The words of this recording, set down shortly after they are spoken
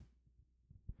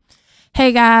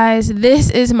Hey guys, this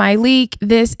is Myleik.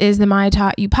 This is the My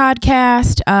Taught You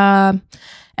podcast.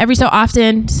 Every so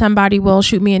often, somebody will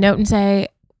shoot me a note and say,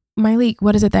 Myleik,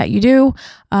 what is it that you do?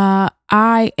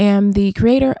 I am the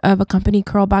creator of a company,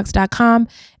 curlbox.com.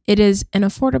 It is an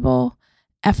affordable,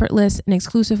 effortless, and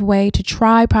exclusive way to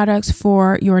try products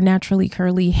for your naturally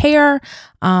curly hair.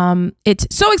 It's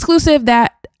so exclusive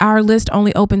that our list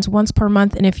only opens once per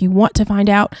month. And if you want to find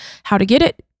out how to get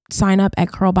it, sign up at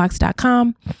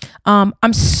curlbox.com.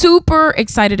 I'm super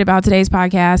excited about today's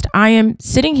podcast. I am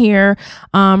sitting here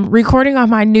recording on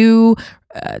my new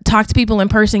talk to people in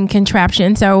person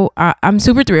contraption. So I'm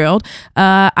super thrilled.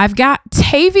 I've got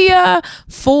Tavia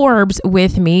Forbes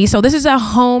with me. So this is a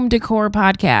home decor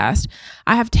podcast.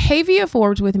 I have Tavia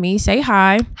Forbes with me. Say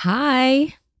hi.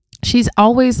 Hi. She's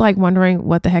always like wondering,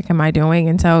 what the heck am I doing?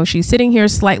 And so she's sitting here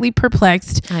slightly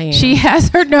perplexed. I am. She has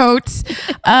her notes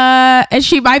and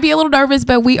she might be a little nervous,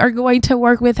 but we are going to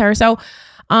work with her. So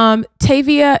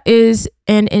Tavia is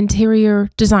an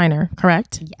interior designer,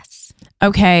 correct? Yes.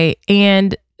 Okay.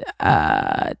 And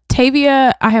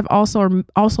Tavia, I have also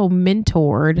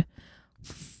mentored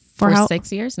for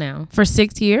 6 years now. For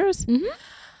 6 years? Mm-hmm.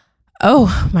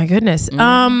 Oh my goodness.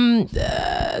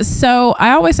 So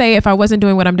I always say if I wasn't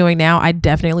doing what I'm doing now, I'd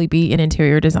definitely be an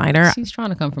interior designer. She's trying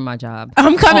to come from my job.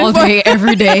 I'm coming all day,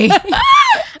 every day.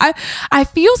 I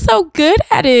feel so good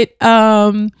at it.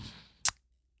 I'm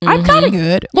kind of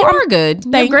good. You are good.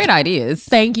 You have great you. ideas.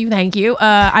 Thank you.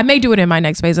 I may do it in my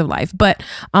next phase of life, but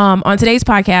on today's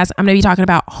podcast, I'm going to be talking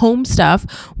about home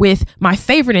stuff with my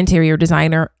favorite interior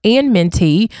designer and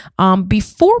mentee.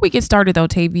 Before we get started though,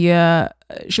 Tavia,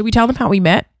 should we tell them how we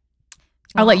met?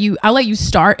 I'll let you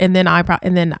start, and then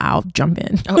I'll jump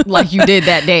in. Oh, like you did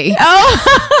that day.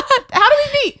 Oh, how do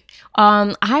we meet?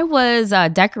 I was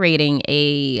decorating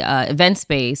a event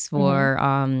space for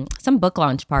some book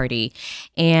launch party,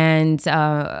 and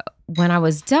when I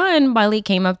was done, Myleik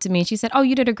came up to me and she said, "Oh,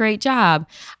 you did a great job."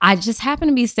 I just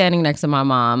happened to be standing next to my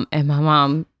mom, and my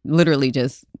mom literally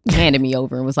just handed me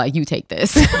over and was like, "You take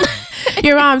this."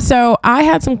 Your mom. So I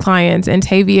had some clients, and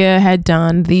Tavia had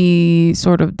done the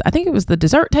sort of, I think it was the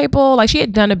dessert table. Like she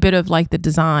had done a bit of like the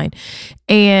design.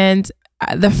 And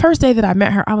the first day that I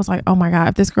met her, I was like, oh my God,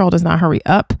 if this girl does not hurry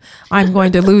up, I'm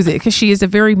going to lose it, because she is a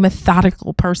very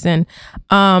methodical person.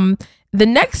 The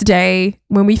next day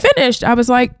when we finished, I was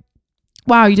like,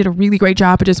 wow, you did a really great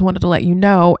job. I just wanted to let you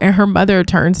know. And her mother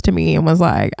turns to me and was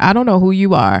like, I don't know who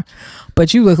you are,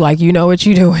 but you look like you know what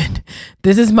you're doing.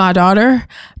 This is my daughter.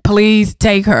 Please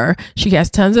take her. She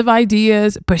has tons of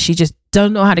ideas, but she just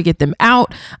doesn't know how to get them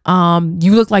out.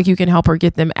 You look like you can help her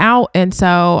get them out. And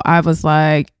so I was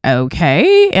like,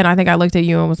 okay. And I think I looked at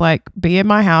you and was like, be at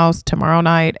my house tomorrow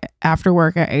night after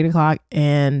work at 8:00.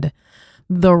 And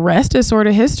the rest is sort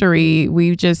of history.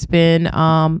 We've just been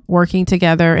working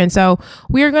together. And so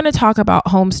we are going to talk about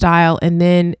home style. And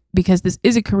then, because this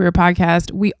is a career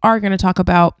podcast, we are going to talk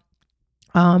about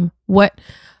what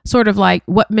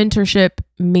mentorship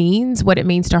means, what it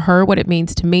means to her, what it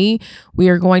means to me. We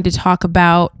are going to talk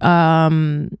about,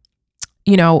 her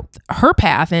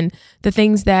path and the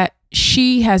things that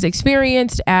she has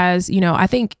experienced as, I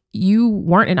think you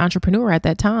weren't an entrepreneur at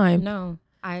that time. No,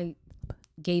 I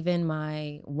gave in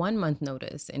my 1 month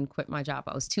notice and quit my job.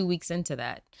 I was 2 weeks into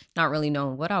that, not really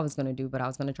knowing what I was going to do, but I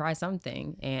was going to try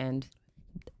something. And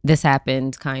this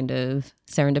happened kind of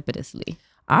serendipitously.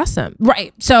 Awesome.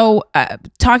 Right. So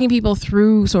talking people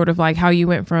through sort of like how you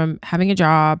went from having a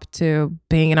job to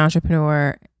being an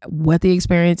entrepreneur, what the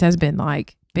experience has been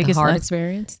like. The hard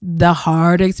experience. The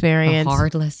hard experience. The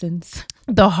hard lessons.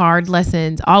 The hard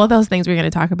lessons. All of those things we're going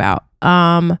to talk about.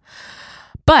 But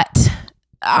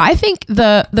I think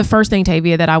the first thing,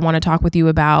 Tavia, that I want to talk with you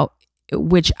about,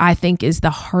 which I think is the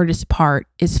hardest part,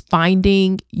 is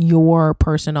finding your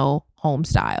personal home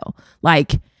style.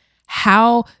 Like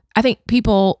how I think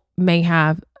people may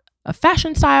have a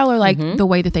fashion style or like the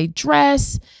way that they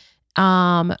dress.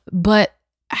 But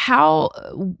how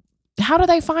do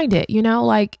they find it?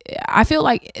 Like I feel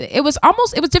like it was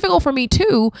difficult for me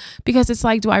too, because it's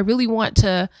like, do I really want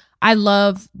to, I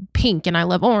love pink and I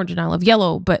love orange and I love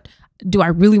yellow, but do I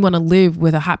really want to live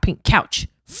with a hot pink couch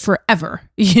forever?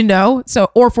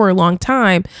 So, or for a long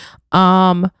time.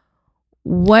 How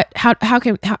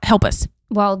can help us?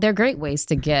 Well, they're great ways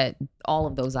to get all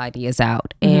of those ideas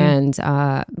out. And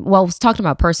I was talking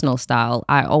about personal style.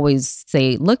 I always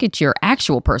say, look at your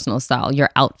actual personal style, your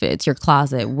outfits, your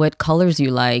closet, what colors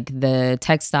you like, the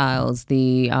textiles,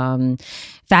 the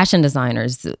fashion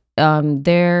designers.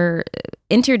 Their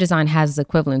interior design has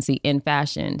equivalency in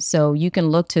fashion. So you can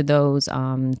look to those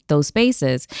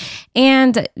spaces.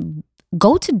 And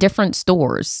go to different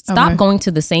stores. Stop going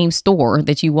to the same store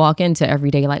that you walk into every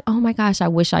day. Like, oh my gosh, I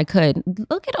wish I could.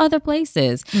 Look at other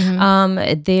places.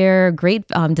 There are great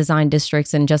design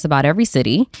districts in just about every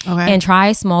city. And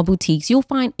try small boutiques. You'll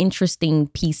find interesting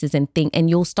pieces and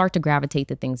you'll start to gravitate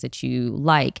to things that you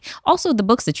like. Also, the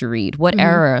books that you read. What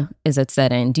era is it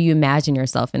set in? Do you imagine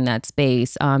yourself in that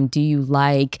space? Do you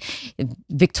like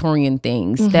Victorian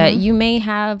things that you may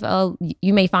have?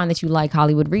 You may find that you like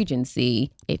Hollywood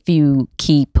Regency if you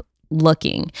keep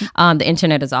looking. The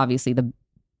internet is obviously the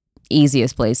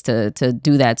easiest place to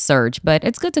do that search, but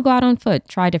it's good to go out on foot,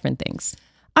 try different things.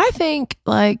 I think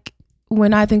like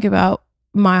when I think about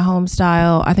my home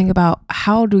style, I think about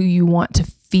how do you want to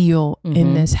feel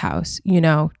in this house? You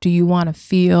know, do you want to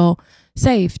feel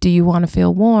safe? Do you want to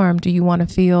feel warm? Do you want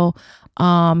to feel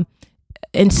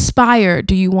inspired?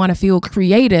 Do you want to feel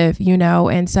creative? You know,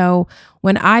 and so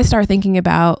when I start thinking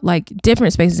about like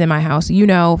different spaces in my house, you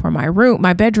know, for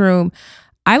my bedroom,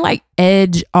 I like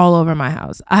edge all over my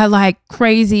house. I like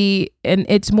crazy, and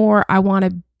it's more I want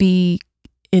to be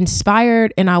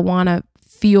inspired and I want to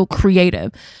feel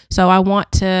creative. So I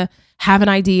want to have an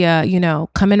idea, you know,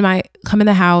 come in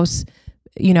the house,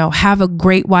 you know, have a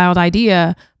great wild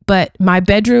idea, but my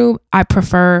bedroom I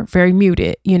prefer very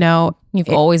muted, you know. You've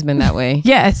always been that way.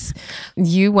 Yes.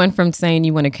 You went from saying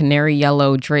you wanted canary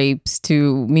yellow drapes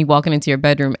to me walking into your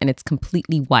bedroom and it's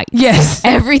completely white. Yes.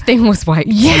 Everything was white.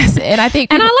 Yes. And I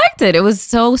think and I liked it. It was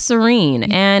so serene.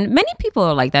 And many people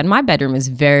are like that. My bedroom is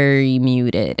very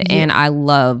muted. Yeah. And I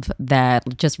love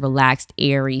that just relaxed,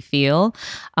 airy feel.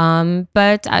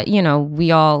 But, you know,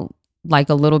 we all like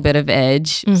a little bit of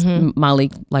edge. Molly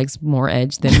likes more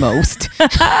edge than most.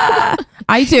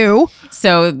 I do.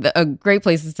 So great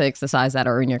places to exercise that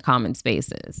are in your common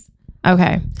spaces.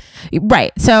 Okay.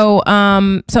 Right. So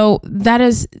so that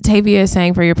is Tavia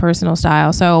saying for your personal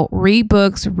style. So read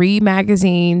books, read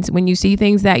magazines. When you see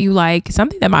things that you like,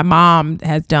 something that my mom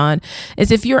has done is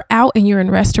if you're out and you're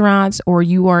in restaurants or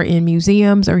you are in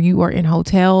museums or you are in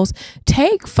hotels,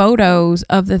 take photos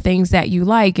of the things that you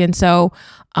like. And so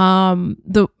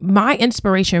my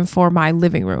inspiration for my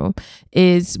living room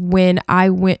is when I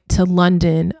went to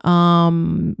London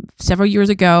several years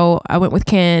ago. I went with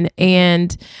Ken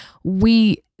and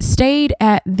we stayed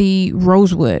at the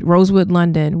Rosewood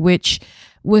London, which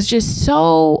was just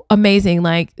so amazing.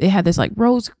 Like it had this like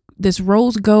rose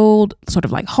gold sort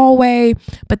of like hallway,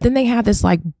 but then they had this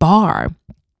like bar,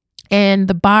 and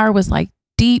the bar was like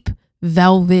deep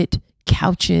velvet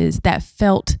couches that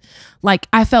felt like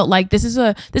I felt like this is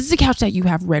a couch that you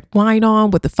have red wine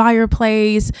on with the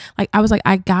fireplace. Like I was like,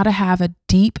 I gotta have a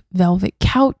deep velvet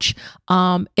couch.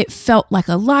 It felt like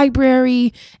a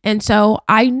library. And so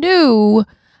I knew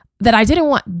that I didn't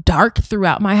want dark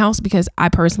throughout my house because I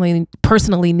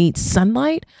personally need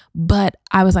sunlight. But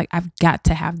I was like, I've got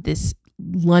to have this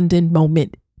London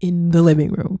moment in the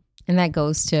living room. And that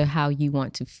goes to how you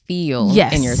want to feel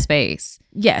in your space.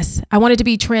 Yes. I wanted to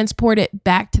be transported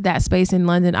back to that space in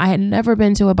London. I had never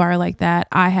been to a bar like that.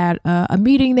 I had a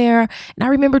meeting there, and I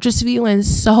remember just feeling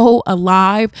so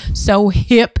alive, so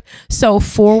hip, so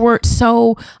forward.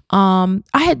 So I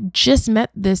had just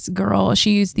met this girl.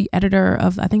 She's the editor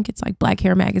of, I think it's like Black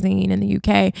Hair magazine in the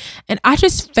UK. And I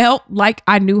just felt like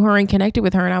I knew her and connected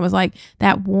with her. And I was like,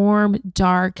 that warm,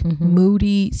 dark,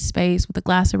 moody space with a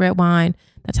glass of red wine.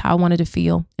 That's how I wanted to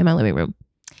feel in my living room.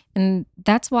 And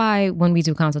that's why when we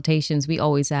do consultations, we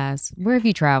always ask, where have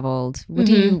you traveled? What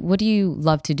do you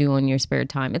love to do in your spare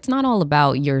time? It's not all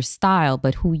about your style,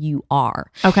 but who you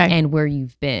are and where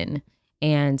you've been.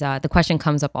 And the question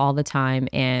comes up all the time.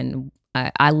 And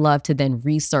I love to then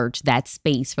research that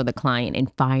space for the client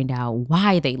and find out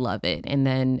why they love it and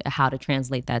then how to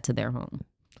translate that to their home.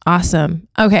 Awesome.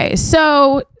 Okay.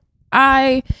 So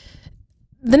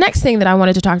the next thing that I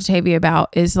wanted to talk to Tavia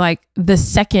about is like the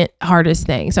second hardest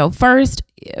thing. So first,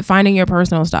 finding your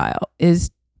personal style is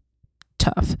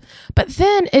tough. But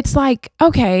then it's like,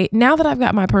 okay, now that I've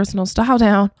got my personal style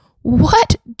down,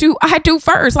 what do I do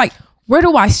first? Like, where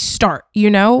do I start?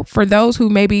 You know, for those who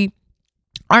maybe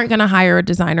aren't going to hire a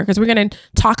designer, because we're going to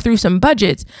talk through some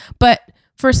budgets. But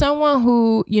for someone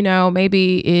who, you know,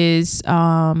 maybe is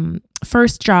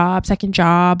first job, second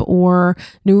job, or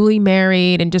newly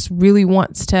married and just really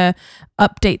wants to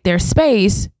update their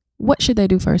space, what should they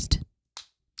do first?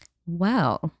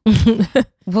 Well,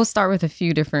 we'll start with a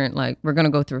few different, like we're going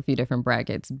to go through a few different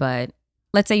brackets, but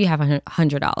let's say you have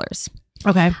 $100.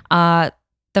 Okay.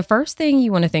 The first thing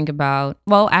you want to think about,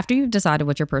 well, after you've decided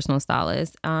what your personal style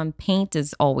is, paint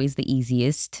is always the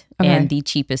easiest and the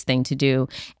cheapest thing to do.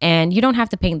 And you don't have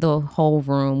to paint the whole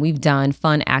room. We've done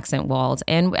fun accent walls,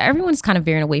 and everyone's kind of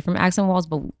veering away from accent walls,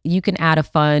 but you can add a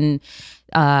fun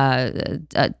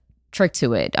trick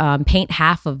to it. Paint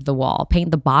half of the wall,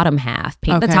 paint the bottom half,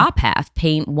 paint the top half,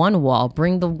 paint one wall,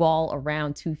 bring the wall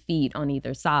around 2 feet on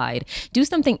either side. Do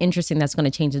something interesting that's going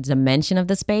to change the dimension of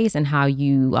the space and how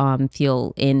you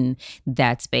feel in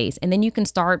that space. And then you can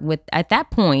start with, at that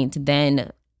point,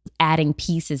 then adding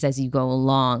pieces as you go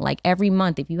along. Like every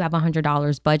month, if you have $100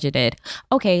 budgeted,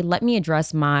 okay, let me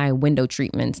address my window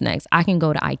treatments next. I can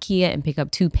go to IKEA and pick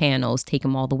up 2 panels, take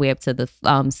them all the way up to the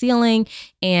ceiling,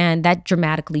 and that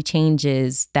dramatically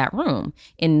changes that room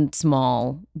in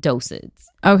small doses.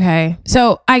 Okay.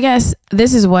 So I guess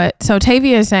this is so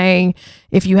Tavia is saying,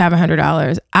 if you have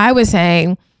 $100, I was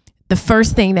saying the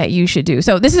first thing that you should do.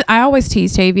 So I always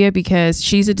tease Tavia because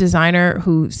she's a designer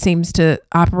who seems to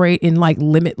operate in like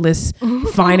limitless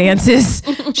finances.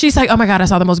 She's like, oh my God, I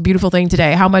saw the most beautiful thing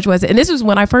today. How much was it? And this was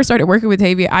when I first started working with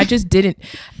Tavia. I just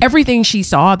everything she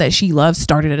saw that she loves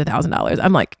started at $1,000.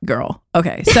 I'm like, girl,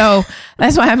 okay. So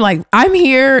that's why I'm like, I'm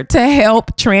here to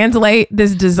help translate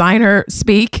this designer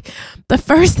speak. The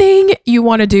first thing you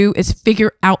want to do is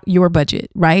figure out your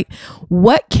budget, right?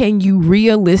 What can you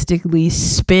realistically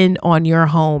spend on your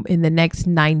home in the next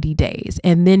 90 days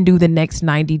and then do the next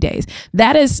 90 days?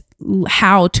 That is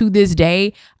how, to this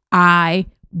day, I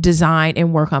design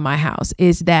and work on my house,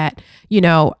 is that,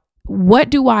 what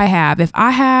do I have? If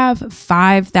I have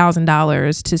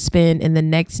 $5,000 to spend in the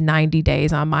next 90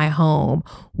 days on my home,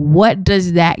 what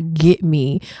does that get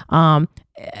me?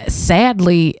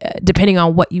 Sadly, depending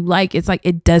on what you like, it's like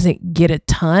it doesn't get a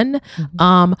ton.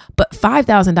 But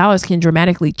 $5,000 can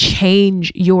dramatically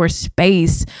change your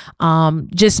space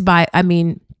just by,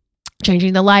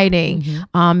 changing the lighting,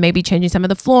 maybe changing some of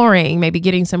the flooring, maybe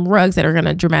getting some rugs that are going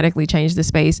to dramatically change the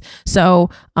space.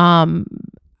 So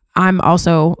I'm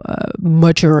also a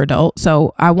mature adult.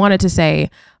 So I wanted to say,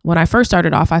 when I first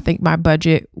started off, I think my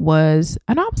budget was,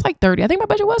 I know I was like 30. I think my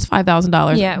budget was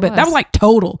 $5,000. Yeah, but that was like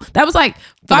total. That was like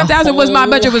 5,000 was my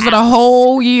budget was for the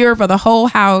whole year, for the whole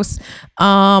house.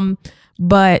 And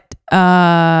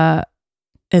that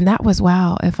was,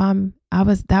 wow.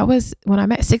 That was when I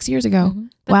met 6 years ago.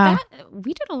 Wow.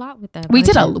 We did a lot with that. We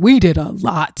did a lot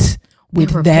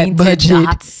with that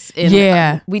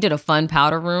budget. We did a fun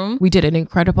powder room. We did an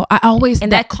incredible.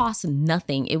 That cost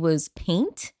nothing. It was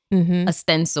paint, a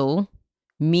stencil,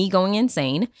 me going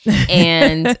insane,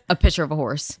 and a picture of a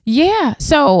horse. Yeah.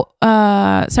 So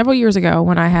several years ago,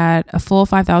 when I had a full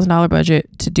 $5,000 budget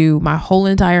to do my whole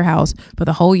entire house for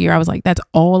the whole year, I was like, that's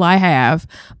all I have.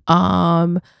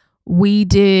 I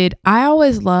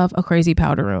always love a crazy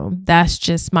powder room. That's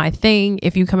just my thing.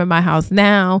 If you come in my house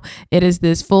now, it is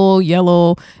this full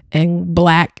yellow and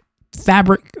black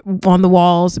fabric on the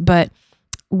walls, but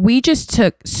we just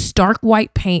took stark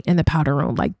white paint in the powder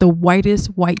room, like the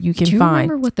whitest white you can find. Do you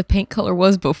remember what the paint color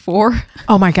was before?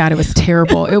 Oh my God, it was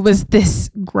terrible. It was this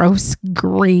gross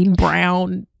green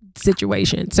brown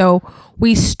situation. So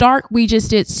we just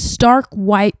did stark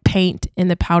white paint in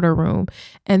the powder room,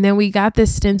 and then we got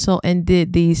this stencil and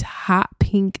did these hot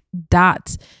pink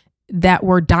dots that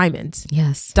were diamonds.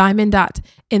 Yes, diamond dots.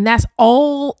 And that's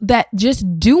all that,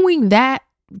 just doing that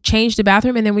changed the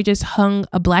bathroom. And then we just hung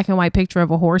a black and white picture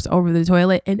of a horse over the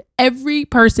toilet, and every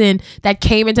person that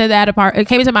came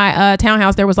into my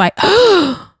townhouse, there was like,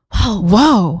 oh,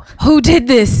 whoa, who did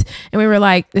this? And we were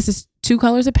like, this is 2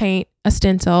 colors of paint, a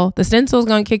stencil. The stencil's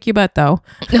gonna kick your butt though.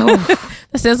 No.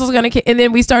 The stencil's gonna kick. And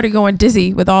then we started going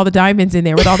dizzy with all the diamonds in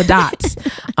there, with all the dots,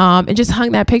 and just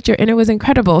hung that picture, and it was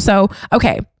incredible. So,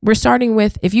 okay, we're starting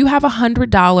with, if you have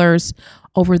 $100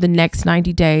 over the next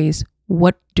 90 days,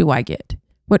 what do I get?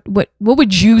 What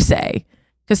would you say?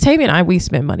 Because Tavia and I, we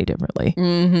spend money differently.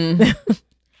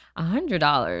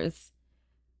 $100.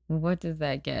 What does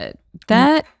that get?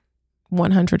 That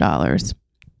 $100.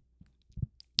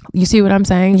 You see what I'm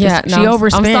saying? Yeah, she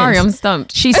overspends. I'm sorry, I'm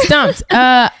stumped. She's stumped.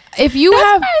 If you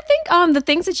have, I think the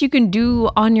things that you can do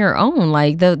on your own,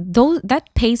 like that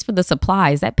pays for the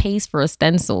supplies, that pays for a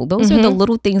stencil. Those are the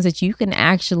little things that you can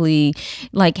actually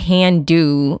like hand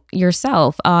do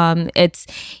yourself.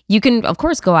 You can of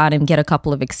course go out and get a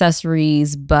couple of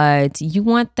accessories, but you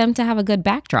want them to have a good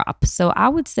backdrop. So I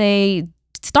would say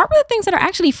start with the things that are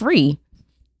actually free.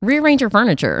 Rearrange your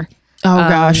furniture. Oh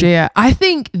gosh, yeah. I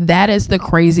think that is the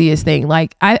craziest thing.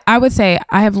 Like I would say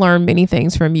I have learned many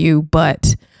things from you,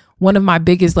 but one of my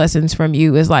biggest lessons from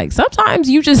you is like, sometimes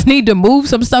you just need to move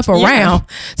some stuff around. Yeah.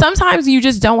 Sometimes you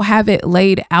just don't have it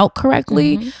laid out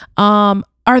correctly.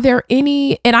 Are are there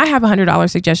any, and I have $100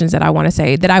 suggestions that I want to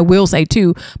say, that I will say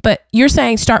too, but you're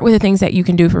saying start with the things that you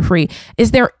can do for free.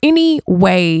 Is there any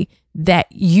way that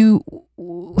you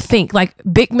think, like,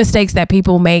 big mistakes that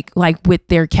people make, like with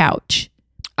their couch?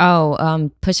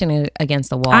 Pushing it against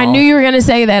the wall. I knew you were gonna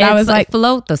say that. I was like,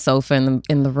 float the sofa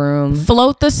in the room.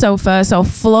 Float the sofa. So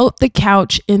float the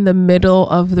couch in the middle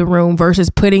of the room versus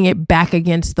putting it back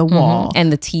against the wall.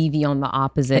 And the TV on the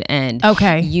opposite end.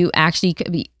 Okay. You actually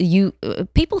could be,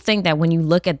 people think that when you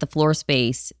look at the floor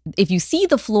space, if you see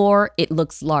the floor, it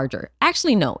looks larger.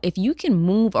 Actually, no. If you can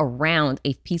move around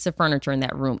a piece of furniture in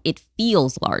that room, it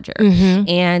feels larger.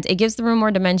 And it gives the room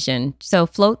more dimension. So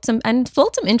float some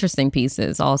interesting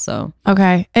pieces also.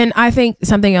 Okay. And I think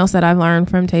something else that I've learned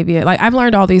from Tavia, like I've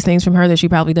learned all these things from her that she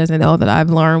probably doesn't know that I've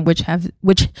learned, which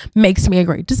makes me a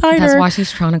great designer. That's why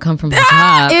she's trying to come from her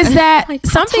job. Is that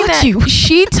something that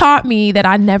she taught me that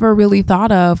I never really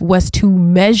thought of, was to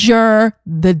measure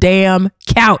the damn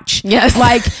couch. Yes.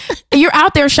 Like you're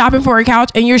out there shopping for a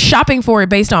couch and you're shopping for it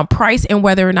based on price and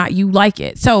whether or not you like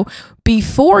it. So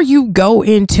before you go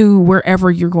into wherever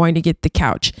you're going to get the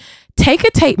couch, take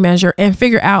a tape measure and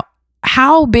figure out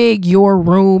how big your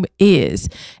room is.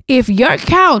 If your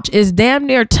couch is damn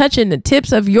near touching the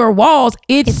tips of your walls,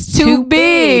 it's too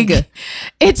big.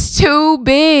 It's too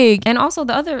big. And also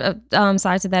the other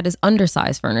side to that is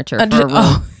undersized furniture for a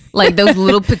room. Like those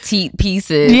little petite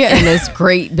pieces in this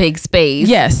great big space.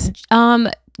 Yes.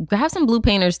 Grab some blue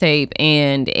painter's tape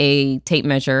and a tape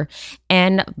measure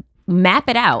and map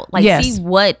it out. Like see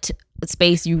what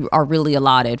space you are really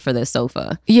allotted for this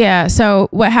sofa. Yeah. So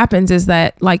what happens is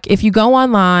that, like, if you go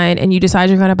online and you decide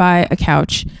you're going to buy a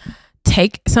couch,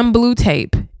 take some blue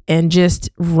tape and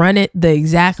just run it the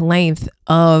exact length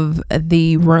of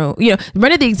the room.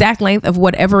 Run it the exact length of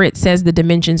whatever it says the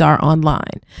dimensions are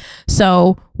online.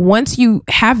 So once you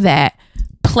have that,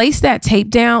 place that tape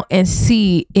down and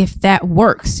see if that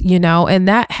works, and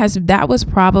that was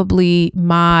probably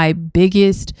my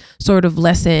biggest sort of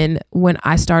lesson when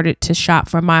I started to shop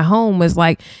for my home, was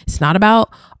like, it's not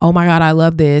about, oh my God, I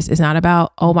love this. It's not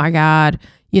about, oh my God,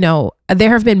 there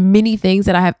have been many things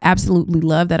that I have absolutely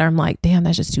loved that I'm like, damn,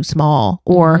 that's just too small.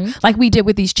 Or like we did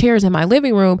with these chairs in my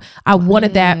living room, I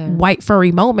wanted that white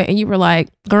furry moment. And you were like,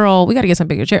 girl, we got to get some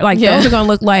bigger chairs. Like those are going to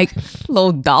look like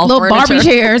little Barbie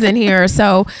chairs in here.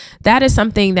 So that is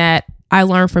something that I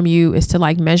learned from you, is to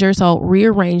like measure. So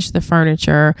rearrange the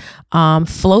furniture,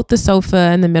 float the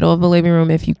sofa in the middle of the living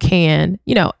room if you can.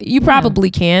 You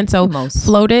probably can. So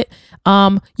float it.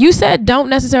 You said don't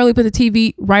necessarily put the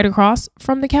TV right across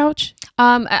from the couch.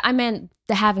 I meant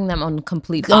having them on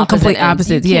complete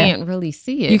opposites. You can't really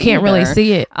see it. You can't really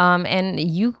see it. And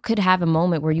you could have a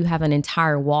moment where you have an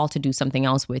entire wall to do something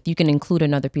else with. You can include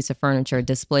another piece of furniture,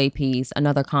 display piece,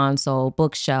 another console,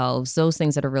 bookshelves, those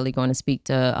things that are really going to speak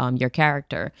to your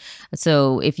character.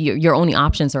 So if your only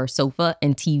options are sofa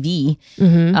and TV,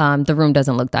 the room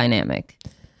doesn't look dynamic.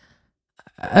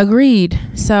 Agreed.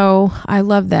 So I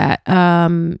love that.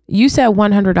 You said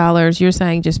 $100. You're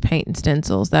saying just paint and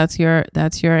stencils. That's your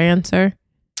answer.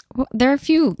 Well, there are a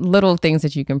few little things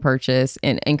that you can purchase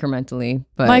incrementally,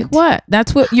 but like what?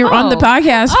 That's what you're on the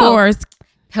podcast for.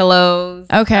 Pillows.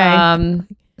 Okay.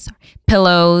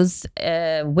 Pillows,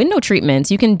 window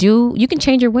treatments. You can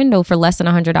change your window for less than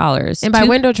 $100. And by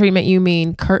window treatment, you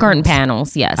mean curtain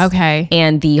panels. Yes. Okay.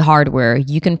 And the hardware,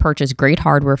 you can purchase great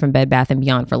hardware from Bed Bath &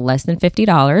 Beyond for less than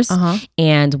 $50,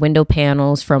 and window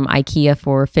panels from IKEA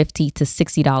for $50 to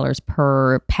 $60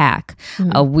 per pack.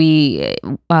 We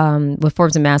with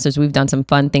Forbes and Masters, we've done some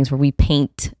fun things where we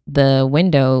paint the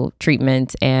window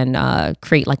treatment and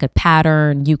create like a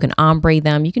pattern. You can ombre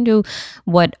them. You can do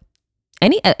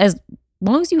as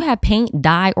long as you have paint,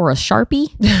 dye, or a Sharpie,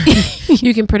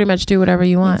 you can pretty much do whatever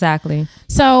you want. Exactly.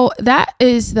 So that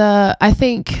is I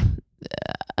think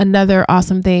another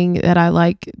awesome thing that I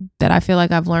like, that I feel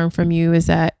like I've learned from you, is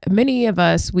that many of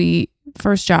us,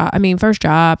 first job,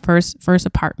 first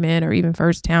apartment, or even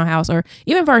first townhouse, or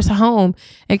even first home,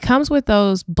 it comes with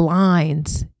those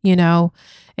blinds,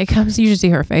 It comes, you should see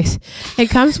her face. It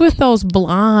comes with those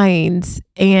blinds.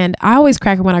 And I always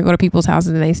crack it when I go to people's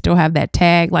houses and they still have that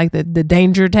tag, like the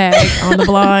danger tag on the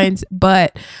blinds.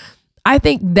 But I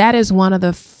think that is one of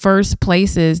the first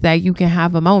places that you can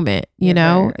have a moment,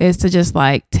 is to just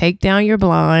like take down your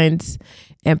blinds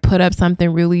and put up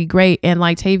something really great. And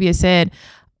like Tavia said,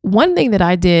 one thing that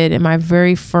I did in my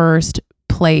very first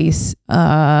place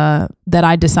that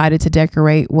I decided to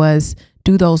decorate was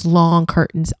do those long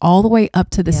curtains all the way up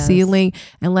to the ceiling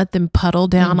and let them puddle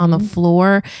down on the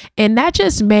floor. And that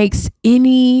just makes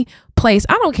any place,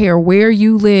 I don't care where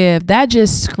you live, that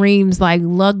just screams like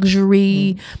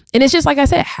luxury. And it's just like I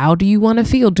said, how do you want to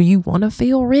feel? Do you want to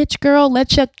feel rich, girl?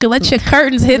 Let your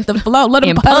curtains hit the floor. Let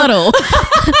them puddle.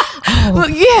 Well,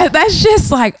 yeah, that's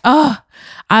just like,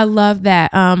 I love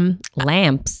that.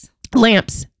 Lamps.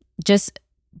 Just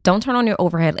don't turn on your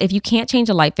overhead. If you can't change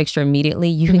a light fixture immediately,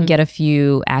 you can get a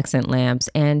few accent lamps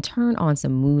and turn on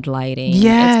some mood lighting.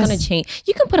 Yes. It's going to change.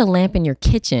 You can put a lamp in your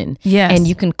kitchen and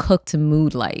you can cook to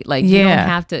mood light. Like you don't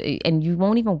have to, and you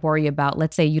won't even worry about,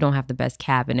 let's say you don't have the best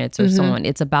cabinets or so on.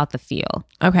 It's about the feel.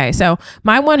 Okay. So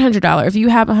my $100, if you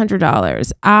have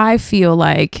 $100, I feel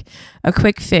like a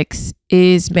quick fix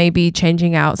is maybe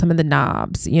changing out some of the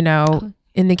knobs, you know,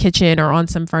 in the kitchen or on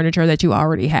some furniture that you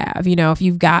already have. You know, if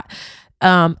you've got,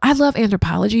 I love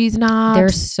Anthropologie's knobs. They're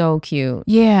so cute.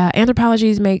 Yeah,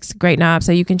 Anthropologie's makes great knobs.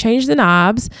 So you can change the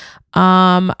knobs.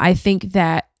 I think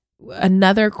that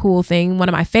another cool thing, one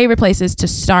of my favorite places to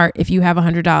start if you have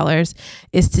 $100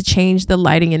 is to change the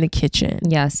lighting in the kitchen.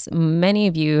 Yes, many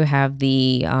of you have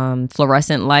the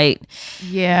fluorescent light.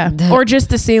 Yeah, or just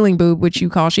the ceiling boob, which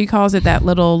she calls it that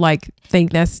little like thing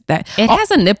that it has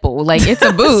a nipple, like it's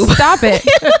a boob. Stop it.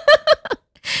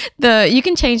 You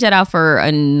can change that out for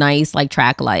a nice like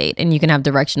track light, and you can have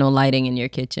directional lighting in your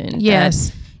kitchen.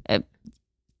 Yes. It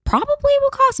probably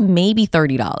will cost maybe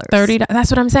 $30. $30. That's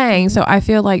what I'm saying. So I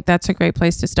feel like that's a great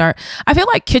place to start. I feel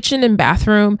like kitchen and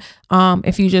bathroom,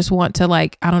 if you just want to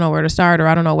like, I don't know where to start or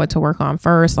I don't know what to work on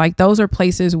first, like those are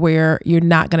places where you're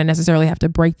not going to necessarily have to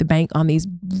break the bank on these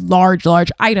large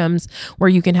items, where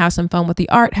you can have some fun with the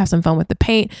art, have some fun with the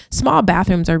paint. Small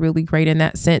bathrooms are really great in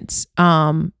that sense.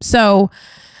 I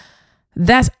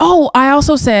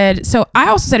also said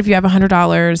if you have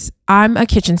 $100, I'm a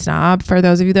kitchen snob. For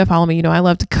those of you that follow me, you know I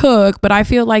love to cook, but I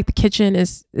feel like the kitchen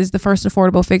is the first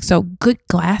affordable fix. So good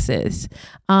glasses.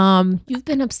 You've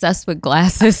been obsessed with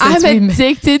glasses since I'm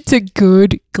addicted to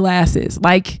good glasses.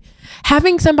 Like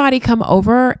having somebody come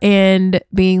over and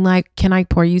being like, can I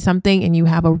pour you something? And you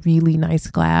have a really nice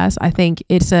glass. I think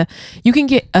you can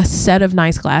get a set of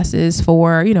nice glasses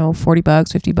for, $40,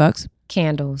 $50.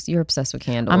 Candles. You're obsessed with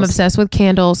candles. I'm obsessed with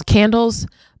candles. Candles,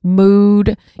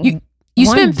 mood. You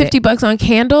spend $50 on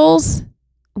candles?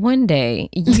 One day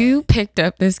you picked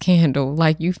up this candle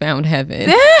like you found heaven.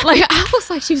 Like I was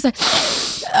like, she was like,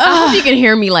 I hope you can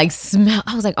hear me like smell.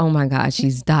 I was like, oh my God,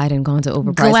 she's died and gone to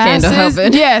overpriced candle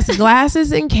heaven. Yes,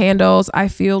 glasses and candles I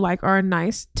feel like are a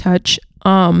nice touch.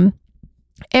 And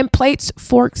plates,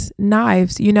 forks,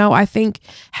 knives. I think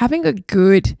having a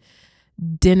good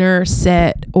dinner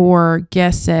set or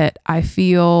guest set, I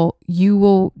feel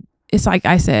it's like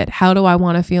I said, how do I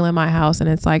want to feel in my house? And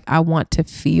it's like, I want to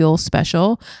feel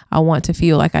special. I want to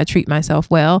feel like I treat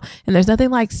myself well. And there's nothing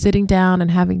like sitting down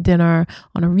and having dinner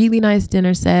on a really nice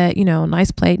dinner set,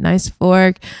 nice plate, nice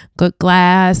fork, good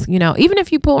glass, even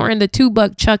if you pour in the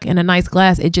 $2 chuck in a nice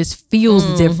glass, it just feels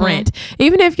different.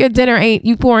 Even if your dinner ain't,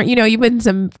 you put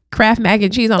some Kraft mac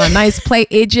and cheese on a nice plate,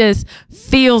 it just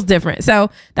feels different. So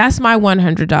that's my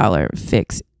 $100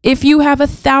 fix. If you have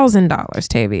 $1,000,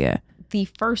 Tavia. The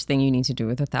first thing you need to do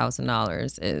with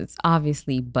 $1,000 is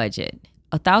obviously budget.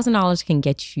 $1,000 can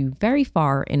get you very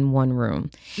far in one room.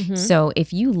 So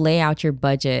if you lay out your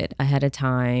budget ahead of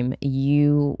time,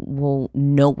 you will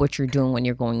know what you're doing when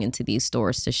you're going into these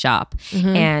stores to shop.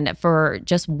 And for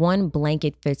just one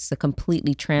blanket fits to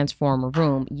completely transform a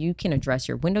room, you can address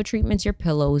your window treatments, your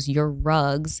pillows, your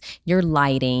rugs, your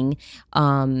lighting,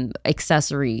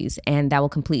 accessories, and that will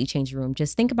completely change your room.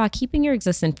 Just think about keeping your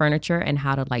existing furniture and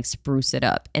how to like spruce it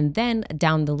up. And then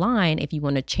down the line, if you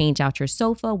want to change out your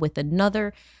sofa with another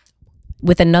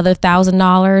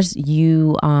 $1,000,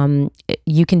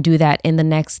 you can do that in the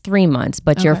next 3 months.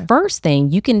 But your first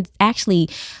thing, you can actually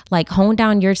like hone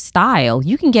down your style.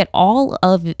 You can get all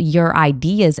of your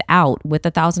ideas out with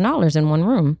 $1,000 in one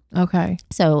room. Okay.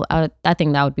 So I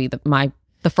think that would be the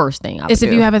first thing I would do.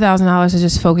 If you have $1,000 to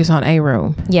just focus on a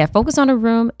room. Yeah, focus on a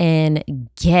room and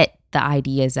get the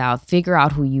ideas out. Figure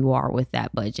out who you are with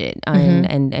that budget,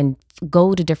 and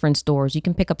go to different stores. You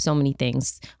can pick up so many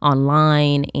things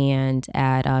online and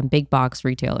at big box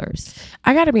retailers.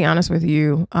 I got to be honest with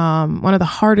you. One of the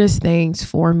hardest things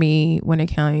for me when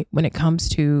it comes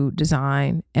to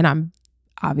design, and I'm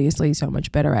obviously so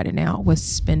much better at it now, was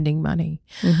spending money.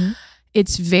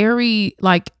 It's very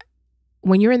like,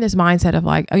 when you're in this mindset of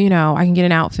like, I can get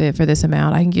an outfit for this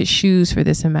amount, I can get shoes for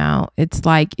this amount. It's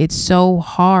like, it's so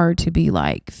hard to be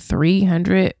like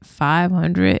 $300,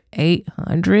 $500,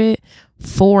 $800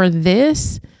 for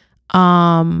this.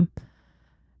 How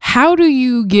do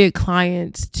you get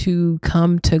clients to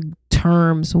come to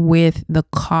terms with the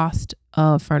cost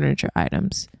of furniture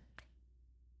items?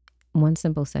 One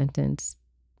simple sentence.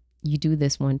 You do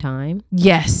this one time.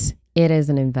 Yes. It is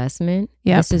an investment.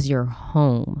 Yep. This is your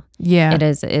home. Yeah.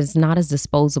 It's not as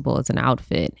disposable as an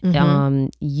outfit.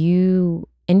 You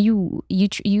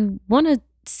want to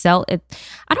sell it.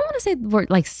 I don't want to say the word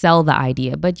like sell the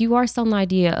idea, but you are selling the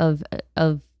idea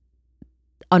of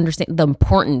understand the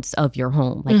importance of your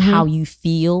home. Like how you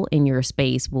feel in your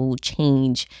space will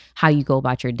change how you go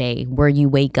about your day. Where you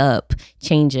wake up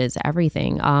changes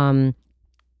everything.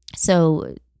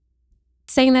 So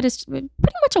saying that it's pretty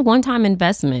much a one-time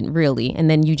investment, really, and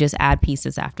then you just add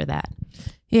pieces after that.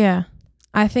 Yeah.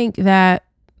 I think that,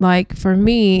 like, for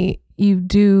me, you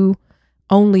do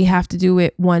only have to do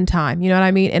it one time. You know what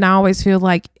I mean? And I always feel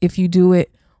like if you do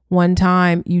it one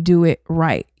time, you do it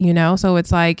right, you know? So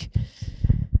it's like,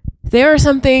 there are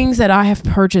some things that I have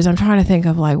purchased. I'm trying to think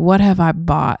of like, what have I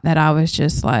bought that I was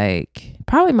just like,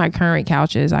 probably my current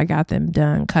couches. I got them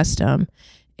done custom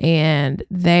and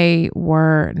they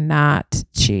were not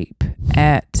cheap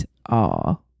at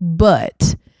all.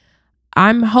 But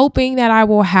I'm hoping that I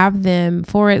will have them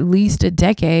for at least a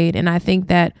decade. And I think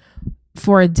that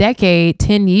for a decade,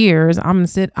 10 years, I'm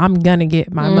gonna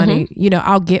get my money, you know,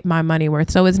 I'll get my money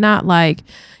worth. So it's not like,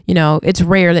 you know, it's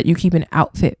rare that you keep an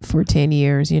outfit for 10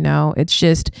 years, you know, it's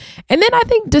just, and then I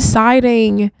think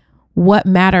deciding what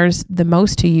matters the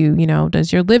most to you, you know,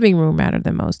 does your living room matter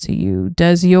the most to you?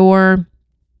 Does your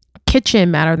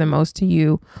kitchen matter the most to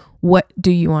you? What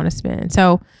do you want to spend?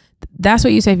 So that's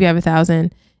what you say if you have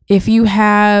 $1,000. If you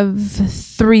have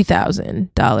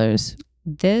 $3,000,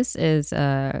 this is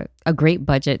a great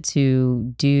budget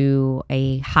to do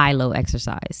a high-low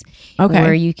exercise. Okay.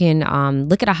 Where you can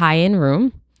look at a high-end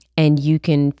room and you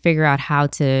can figure out how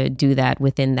to do that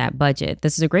within that budget.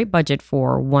 This is a great budget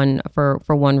for one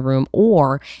room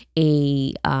or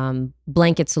a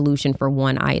blanket solution for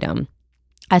one item.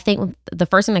 I think the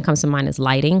first thing that comes to mind is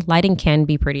lighting. Lighting can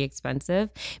be pretty expensive,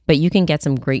 but you can get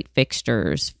some great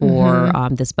fixtures for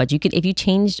this budget. You could, if you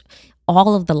change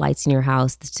all of the lights in your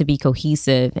house to be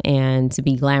cohesive and to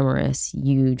be glamorous,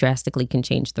 you drastically can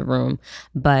change the room.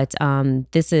 But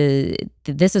this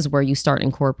is where you start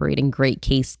incorporating great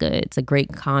case goods, a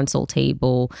great console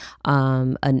table,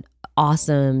 an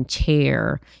awesome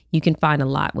chair. You can find a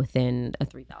lot within a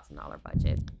 $3,000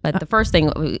 budget. But the first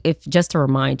thing, if just to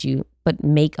remind you, but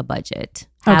make a budget,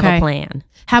 have a plan.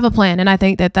 Have a plan, and I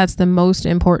think that that's the most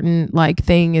important like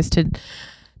thing is to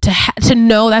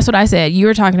know. That's what I said. You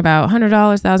were talking about $100,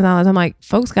 $1,000. I'm like,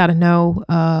 folks got to know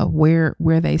where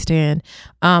they stand.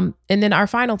 And then our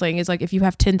final thing is like if you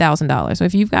have $10,000. So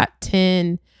if you've got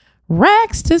 10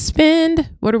 racks to spend,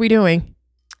 what are we doing?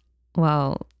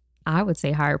 Well, I would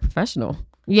say hire a professional.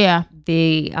 Yeah.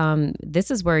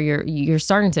 This is where you're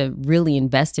starting to really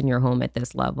invest in your home at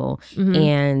this level,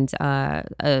 and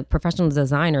a professional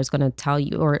designer is going to tell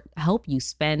you or help you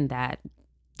spend that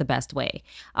the best way.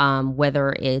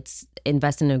 Whether it's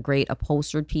invest in a great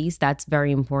upholstered piece, that's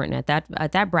very important.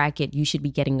 At that bracket, you should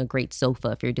be getting a great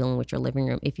sofa if you're dealing with your living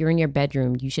room. If you're in your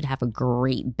bedroom, you should have a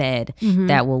great bed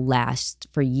that will last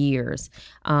for years.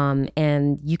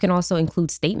 And you can also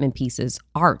include statement pieces,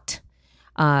 art.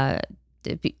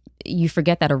 You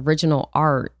forget that original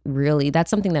art, really, that's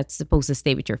something that's supposed to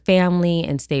stay with your family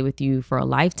and stay with you for a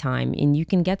lifetime. And you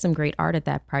can get some great art at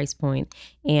that price point.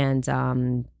 And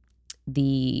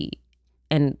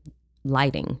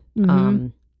lighting.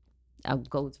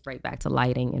 Goes right back to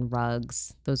lighting and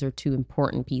rugs. Those are two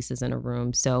important pieces in a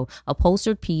room. So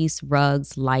upholstered piece,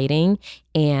 rugs, lighting,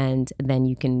 and then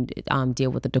you can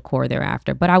deal with the decor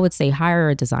thereafter. But I would say hire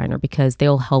a designer because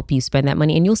they'll help you spend that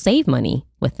money and you'll save money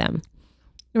with them.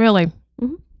 Really?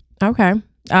 Okay.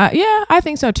 Yeah, I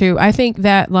think so too. I think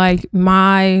that like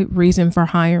my reason for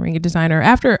hiring a designer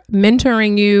after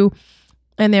mentoring you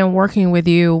and then working with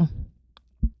you,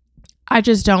 I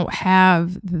just don't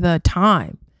have the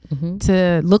time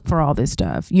to look for all this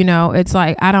stuff. You know, it's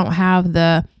like I don't have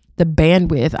the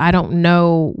bandwidth. I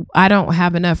don't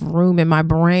have enough room in my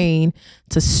brain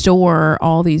to store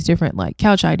all these different like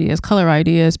couch ideas, color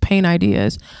ideas, paint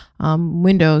ideas,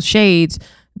 windows, shades,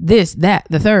 this, that,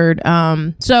 the third.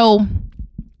 So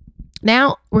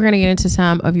now we're going to get into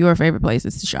some of your favorite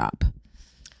places to shop.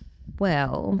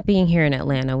 Well, being here in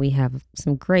Atlanta, we have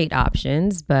some great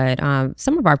options, but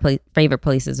some of our favorite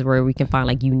places where we can find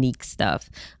like unique stuff.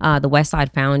 The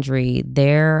Westside Foundry,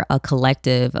 they're a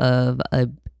collective of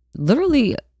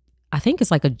literally, I think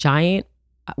it's like a giant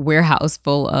warehouse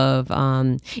full of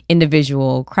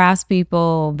individual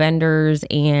craftspeople, vendors,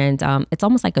 and it's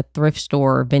almost like a thrift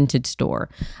store, vintage store.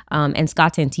 And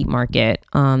Scott's Antique Market.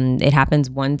 It happens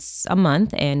once a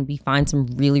month, and we find some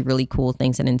really, really cool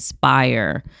things that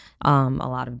inspire a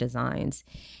lot of designs.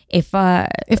 If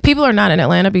people are not in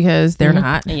Atlanta, because they're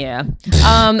not. Yeah.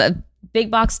 Big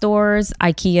box stores,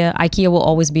 IKEA will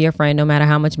always be your friend no matter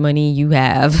how much money you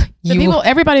have.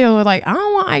 Everybody will like, I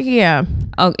don't want IKEA.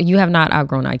 Oh, you have not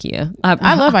outgrown IKEA.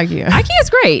 I love IKEA. IKEA is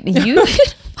great.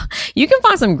 You can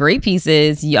find some great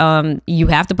pieces. You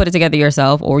have to put it together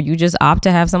yourself, or you just opt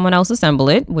to have someone else assemble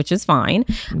it, which is fine.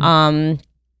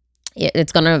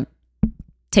 It's gonna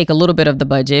take a little bit of the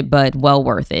budget, but well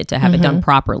worth it to have it done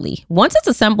properly. Once it's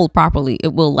assembled properly,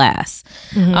 it will last.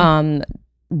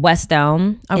 West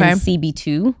Elm and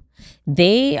CB2,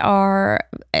 they are,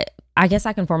 I guess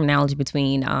I can form an analogy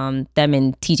between them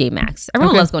and TJ Maxx.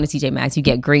 Everyone loves going to TJ Maxx. You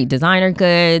get great designer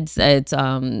goods. It's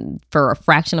for a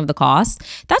fraction of the cost.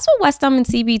 That's what West Elm and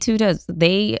CB2 does.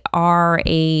 They are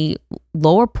a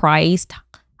lower priced,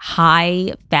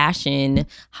 high fashion,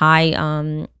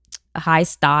 high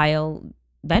style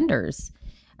vendors.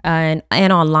 And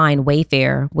online,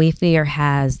 Wayfair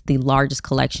has the largest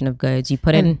collection of goods. You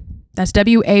put in... That's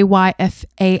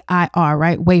WAYFAIR,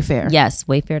 right? Wayfair. Yes,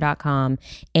 wayfair.com.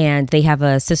 And they have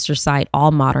a sister site,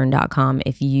 allmodern.com,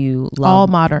 if you love... All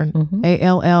Modern.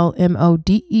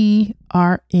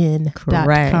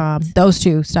 ALLMODERN.com. Those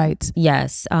two sites.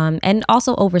 Yes. And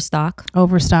also Overstock.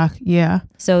 Overstock, yeah.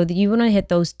 So you want to hit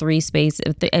those three spaces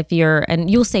if you're...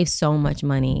 And you'll save so much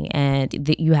money.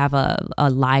 And you have a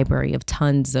library of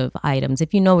tons of items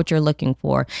if you know what you're looking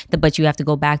for. But you have to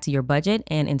go back to your budget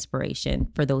and inspiration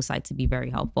for those sites to be very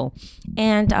helpful.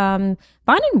 And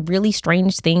finding really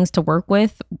strange things to work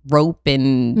with, rope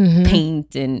and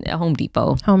paint, and Home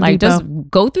Depot. Just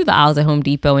go through the aisles at Home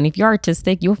Depot, and if you're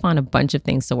artistic, you'll find a bunch of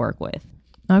things to work with.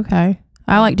 Okay.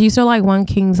 Do you still like One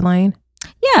Kings Lane?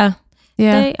 Yeah.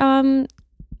 They, I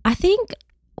think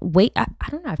I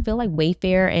don't know, I feel like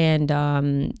Wayfair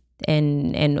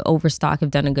and Overstock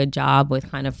have done a good job with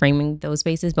kind of framing those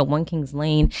spaces, but One Kings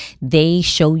Lane, they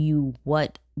show you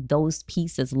what those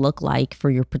pieces look like for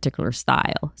your particular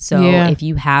style. So if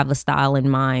you have a style in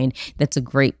mind, that's a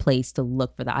great place to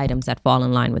look for the items that fall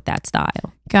in line with that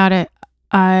style. Got it.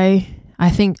 I'm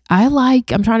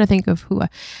trying to think of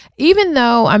even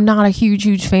though I'm not a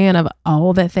huge fan of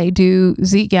all that they do,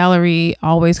 Zeke Gallery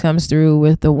always comes through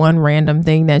with the one random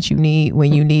thing that you need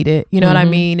when you need it. You know what I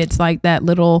mean? It's like that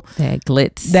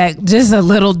glitz, that just a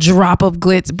little drop of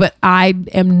glitz, but I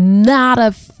am not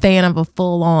a fan of a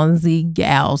full on Zeke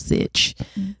Gal sitch.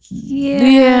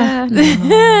 Yeah.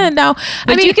 No.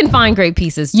 But you can find great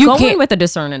pieces. Go in with a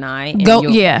discerning eye.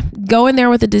 Go in there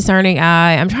with a discerning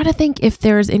eye. I'm trying to think if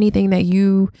there's anything that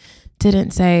you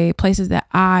didn't say, places that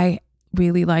I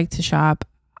really like to shop.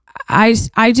 I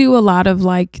do a lot of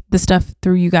like the stuff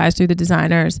through you guys, through the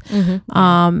designers.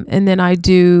 And then I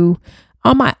do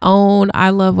on my own.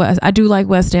 I do like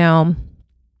West Elm,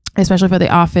 especially for the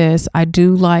office. I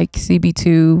do like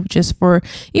CB2 just for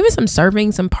even some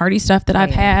serving, some party stuff that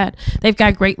I've had. They've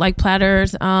got great like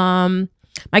platters. My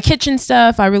kitchen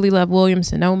stuff, I really love Williams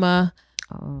Sonoma.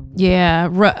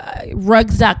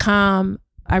 Rugs.com,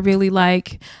 I really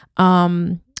like.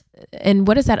 And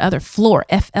what is that other? Floor,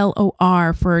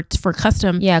 FLOR, for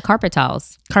custom. Carpet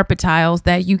tiles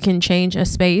that you can change a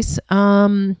space.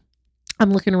 I'm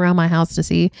looking around my house to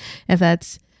see if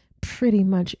that's pretty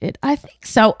much it. I think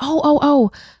so.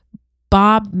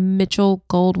 Bob Mitchell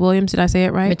Gold Williams. Did I say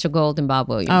it right? Mitchell Gold and Bob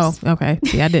Williams. Oh, okay.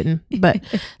 See, I didn't. But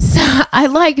so I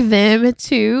like them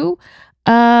too.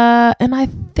 And I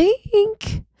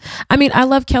think, I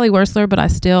love Kelly Wearstler, but I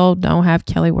still don't have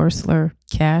Kelly Wearstler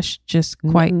cash just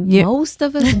quite yet. Most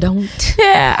of us don't.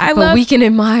 But we can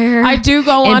admire. I do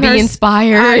go on and her. Be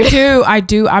inspired. I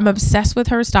do. I'm obsessed with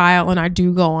her style, and I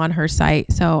do go on her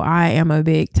site. So I am a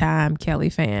big time Kelly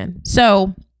fan.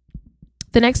 So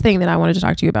the next thing that I wanted to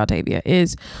talk to you about, Tavia,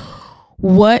 is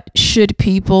what should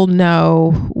people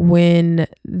know when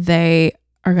they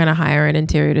are going to hire an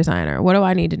interior designer? What do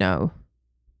I need to know?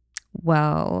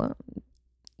 Well,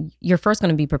 you're first going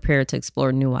to be prepared to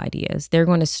explore new ideas. They're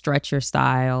going to stretch your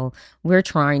style. We're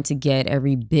trying to get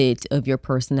every bit of your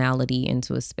personality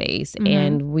into a space,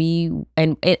 and in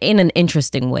an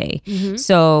interesting way.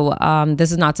 So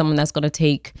this is not someone that's going to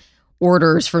take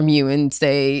orders from you and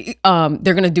say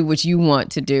they're going to do what you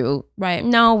want to do. Right.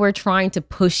 No, we're trying to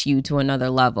push you to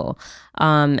another level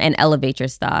and elevate your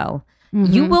style.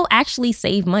 You will actually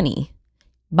save money.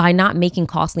 by not making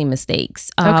costly mistakes.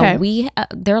 Okay.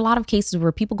 There are a lot of cases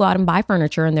where people go out and buy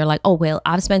furniture and they're like, oh, well,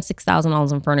 I've spent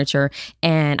 $6,000 on furniture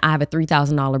and I have a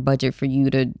 $3,000 budget for you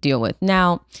to deal with.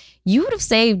 Now, you would have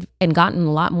saved and gotten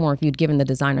a lot more if you'd given the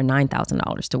designer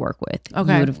 $9,000 to work with.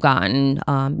 Okay. You would have gotten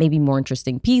maybe more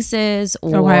interesting pieces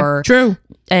True.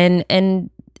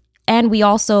 And we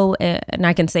also, and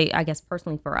I can say, I guess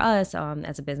personally for us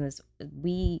as a business,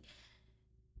 we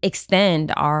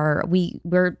extend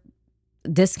we're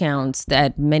discounts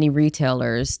at many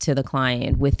retailers to the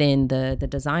client within the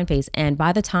design phase. And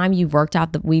by the time you've worked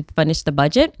out we've finished the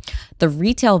budget, the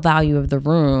retail value of the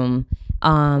room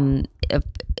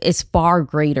is far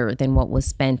greater than what was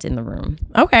spent in the room.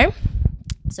 Okay.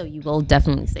 So you will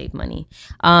definitely save money.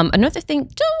 Another thing,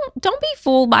 don't be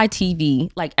fooled by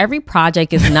TV. Like every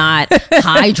project is not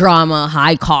high drama,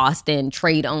 high cost, and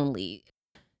trade only.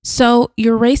 So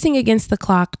you're racing against the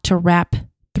clock to wrap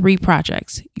 3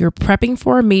 projects. You're prepping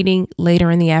for a meeting later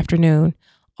in the afternoon.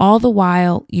 All the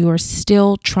while, you are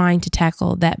still trying to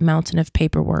tackle that mountain of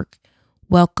paperwork.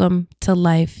 Welcome to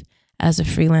life as a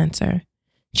freelancer.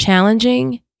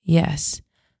 Challenging? Yes.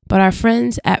 But our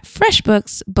friends at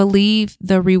FreshBooks believe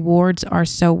the rewards are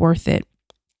so worth it.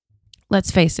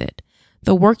 Let's face it,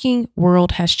 the working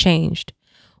world has changed.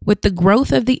 With the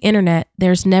growth of the internet,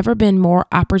 there's never been more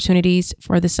opportunities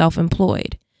for the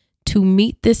self-employed. To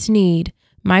meet this need,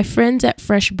 my friends at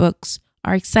FreshBooks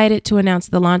are excited to announce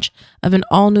the launch of an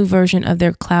all-new version of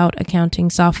their cloud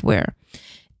accounting software.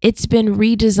 It's been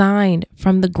redesigned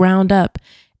from the ground up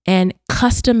and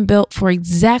custom built for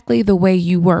exactly the way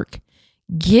you work.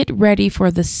 Get ready for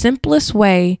the simplest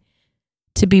way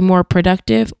to be more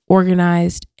productive,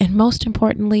 organized, and most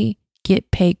importantly, get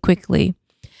paid quickly.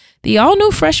 The all-new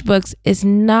FreshBooks is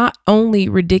not only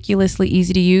ridiculously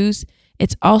easy to use,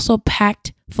 it's also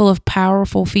packed full of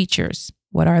powerful features.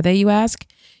 What are they, you ask?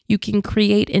 You can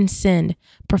create and send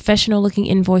professional-looking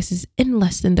invoices in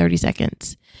less than 30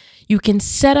 seconds. You can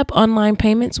set up online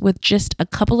payments with just a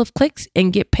couple of clicks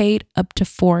and get paid up to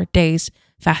 4 days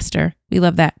faster. We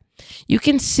love that. You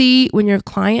can see when your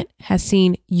client has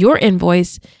seen your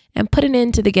invoice and put an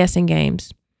end to the guessing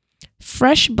games.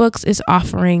 FreshBooks is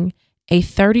offering a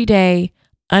 30-day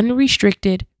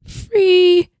unrestricted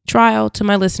free trial to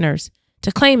my listeners.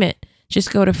 To claim it,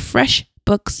 just go to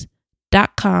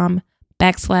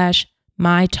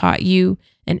freshbooks.com/mytaughtyou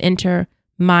and enter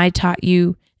My Taught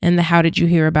You in the How Did You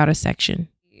Hear About Us section.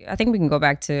 I think we can go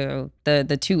back to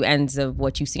the two ends of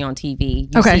what you see on TV.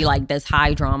 You Okay. see like this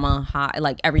high drama,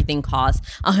 like everything costs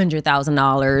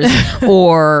 $100,000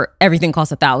 or everything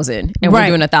costs $1,000 and Right.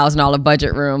 we're doing $1,000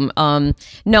 budget room.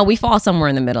 No, we fall somewhere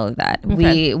in the middle of that.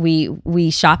 Okay.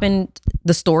 We shop in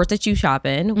the stores that you shop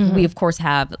in. Mm-hmm. We of course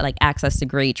have like access to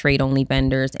great trade only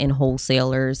vendors and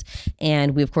wholesalers,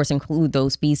 and we of course include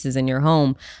those pieces in your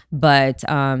home. But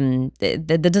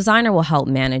the designer will help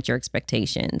manage your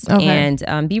expectations. Okay. And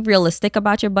be realistic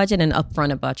about your budget and upfront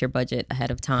about your budget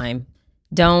ahead of time.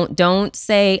 Don't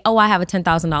say, oh, I have a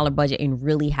 $10,000 budget and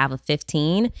really have a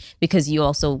 15, because you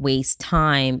also waste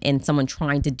time in someone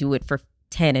trying to do it for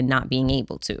 10 and not being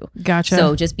able to. Gotcha.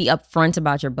 So just be upfront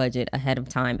about your budget ahead of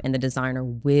time, and the designer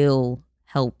will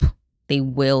help. They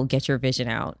will get your vision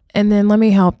out. And then let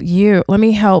me help you.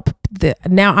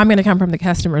 Now I'm going to come from the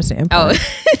customer standpoint. Oh.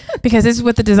 Because this is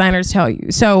what the designers tell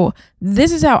you. So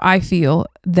this is how I feel,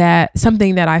 that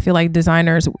something that I feel like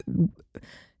designers,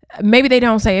 maybe they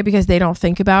don't say it because they don't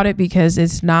think about it, because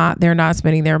they're not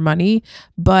spending their money.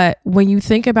 But when you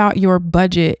think about your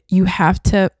budget, you have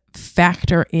to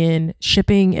factor in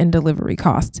shipping and delivery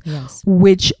costs, Yes.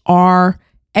 which are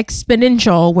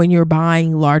exponential when you're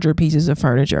buying larger pieces of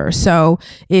furniture. So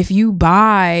if you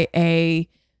buy a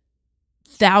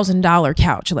 $1,000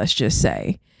 couch, let's just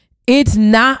say, it's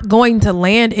not going to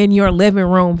land in your living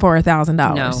room for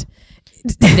 $1,000. No.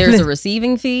 There's a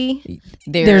receiving fee.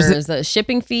 There's a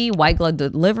shipping fee. White glove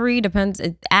delivery depends.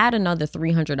 Add another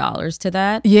 $300 to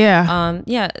that. Yeah.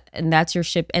 And that's your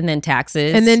ship, and then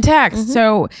taxes. And then tax. Mm-hmm.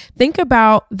 So think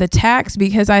about the tax,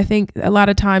 because I think a lot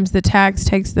of times the tax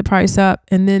takes the price up,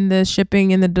 and then the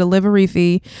shipping and the delivery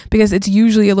fee, because it's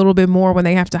usually a little bit more when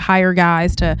they have to hire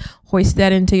guys to hoist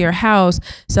that into your house.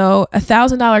 So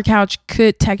 $1,000 couch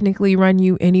could technically run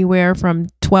you anywhere from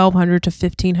 $1,200 to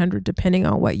 $1,500, depending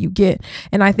on what you get.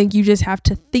 And I think you just have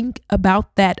to think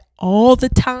about that all the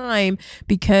time,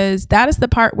 because that is the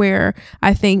part where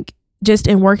I think, just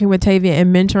in working with Tavia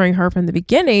and mentoring her from the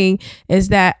beginning, is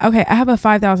that, okay, I have a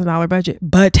 $5,000 budget,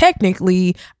 but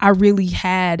technically I really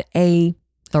had a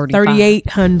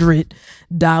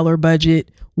 $3,800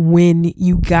 budget when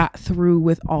you got through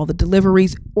with all the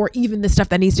deliveries or even the stuff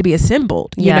that needs to be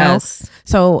assembled, you know?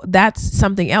 So that's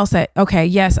something else that, okay,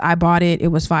 yes, I bought it. It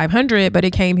was $500, but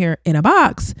it came here in a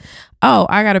box. Oh,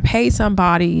 I got to pay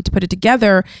somebody to put it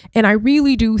together. And I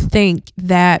really do think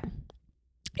that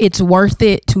it's worth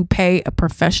it to pay a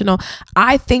professional.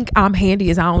 I think I'm handy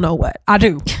as I don't know what. I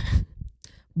do.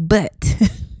 But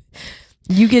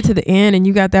you get to the end and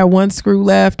you got that one screw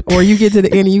left, or you get to the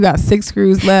end and you got 6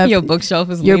 screws left. Your bookshelf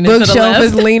is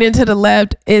leaning to the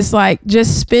left. It's like,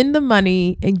 just spend the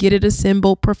money and get it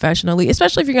assembled professionally,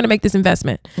 especially if you're going to make this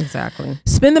investment. Exactly.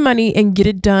 Spend the money and get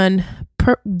it done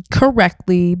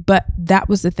correctly. But that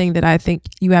was the thing that I think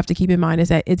you have to keep in mind, is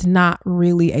that it's not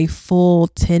really a full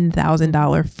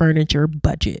 $10,000 furniture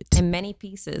budget. And many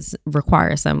pieces require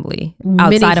assembly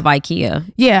outside of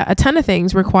IKEA. Yeah, a ton of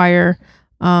things require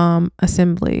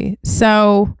assembly.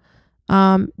 So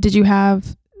did you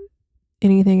have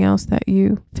anything else that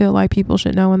you feel like people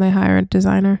should know when they hire a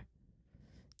designer?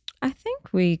 I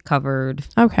think we covered.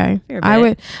 Okay.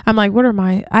 I'm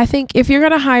like, I think if you're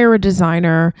going to hire a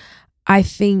designer, I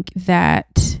think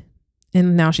that,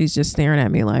 and now she's just staring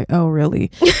at me like, oh,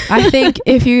 really? I think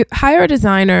if you hire a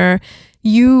designer,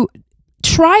 you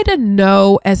try to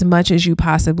know as much as you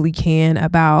possibly can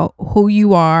about who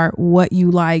you are, what you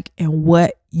like, and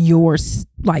what your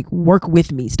like work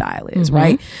with me style is,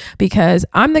 right? Because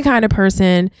I'm the kind of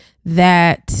person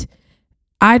that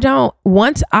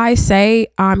once I say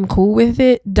I'm cool with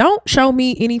it, don't show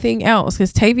me anything else.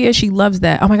 Because Tavia, she loves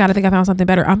that. Oh my God, I think I found something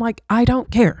better. I'm like, I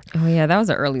don't care. Oh yeah, that was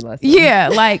an early lesson. Yeah,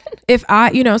 like if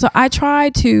so I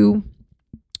try to,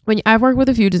 I've worked with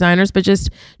a few designers, but just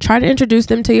try to introduce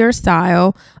them to your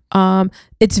style.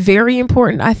 It's very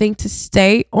important, I think, to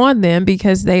stay on them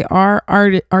because they are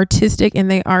artistic and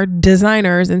they are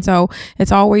designers. And so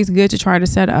it's always good to try to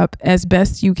set up as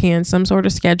best you can some sort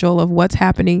of schedule of what's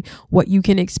happening, what you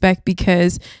can expect,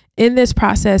 because in this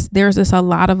process, there's just a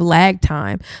lot of lag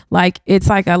time. Like it's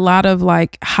like a lot of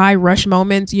like high rush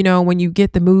moments, you know, when you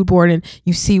get the mood board and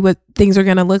you see what things are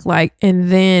going to look like.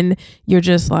 And then you're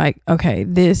just like, okay,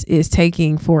 this is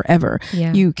taking forever.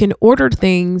 Yeah. You can order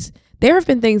things. There have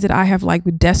been things that I have like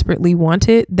desperately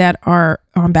wanted that are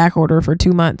on back order for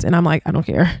 2 months. And I'm like, I don't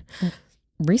care.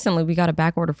 Recently, we got a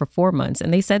back order for 4 months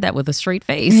and they said that with a straight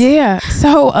face. Yeah.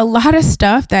 So a lot of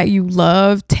stuff that you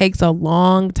love takes a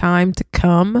long time to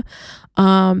come.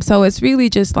 So it's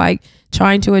really just like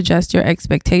trying to adjust your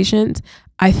expectations.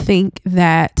 I think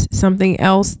that something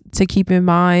else to keep in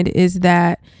mind is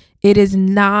that it is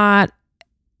not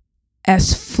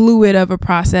as fluid of a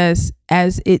process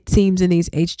as it seems in these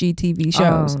HGTV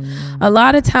shows. No. A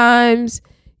lot of times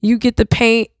you get the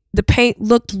paint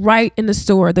looked right in the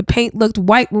store. The paint looked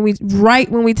white when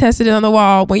we tested it on the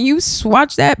wall. When you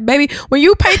swatch that, baby, when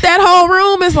you paint that whole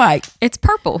room, it's like, it's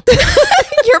purple.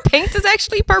 Your paint is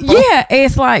actually purple. Yeah,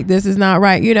 it's like, this is not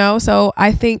right, you know? So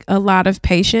I think a lot of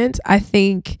patience. I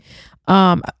think,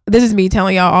 this is me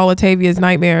telling y'all all of Tavia's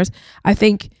nightmares. I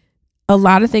think a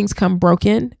lot of things come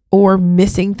broken or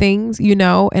missing things, you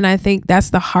know, and I think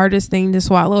that's the hardest thing to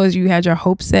swallow is you had your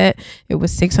hopes set. It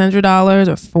was $600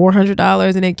 or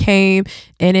 $400 and it came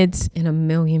and it's in a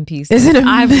million pieces.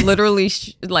 I've literally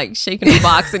shaken a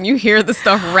box and you hear the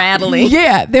stuff rattling.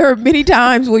 Yeah, there are many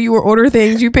times when you order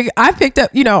things, I picked up,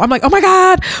 you know, I'm like, oh my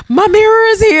God, my mirror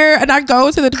is here. And I go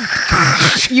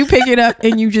to you pick it up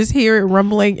and you just hear it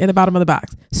rumbling in the bottom of the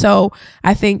box. So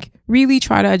I think really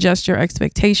try to adjust your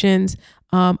expectations.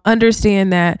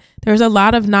 Understand that there's a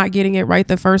lot of not getting it right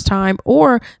the first time,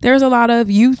 or there's a lot of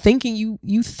you thinking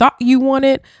you thought you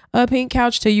wanted a pink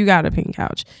couch till you got a pink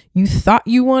couch. You thought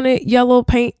you wanted yellow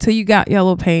paint till you got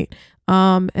yellow paint.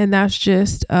 And that's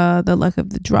just the luck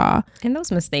of the draw. And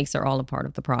those mistakes are all a part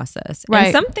of the process. Right.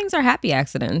 And some things are happy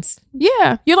accidents.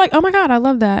 Yeah. You're like, oh my God, I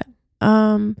love that.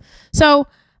 So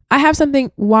I have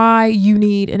something why you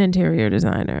need an interior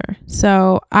designer.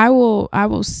 So I will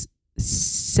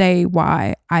say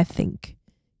why I think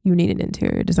you need an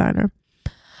interior designer.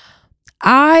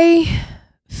 I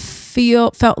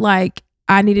felt like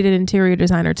I needed an interior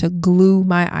designer to glue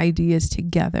my ideas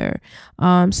together.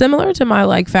 Similar to my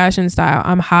like fashion style,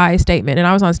 I'm high statement. And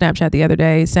I was on Snapchat the other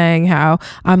day saying how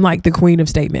I'm like the queen of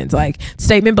statements, like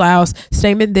statement blouse,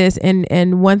 statement this.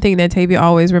 And one thing that Tavia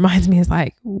always reminds me is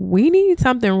like, we need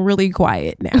something really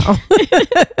quiet now.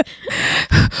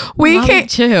 We can't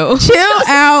chill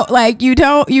out. Like you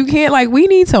can't, like, we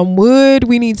need some wood.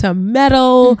 We need some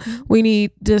metal. Mm-hmm. We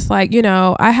need just like, you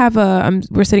know,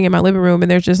 we're sitting in my living room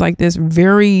and there's just like this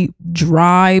very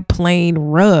dry, plain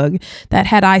rug that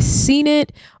had I seen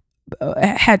it,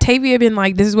 had Tavia been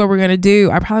like, this is what we're going to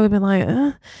do, I probably would have been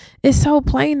like, it's so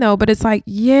plain though. But it's like,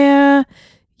 yeah,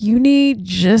 you need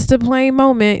just a plain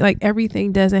moment. Like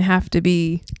everything doesn't have to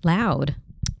be loud.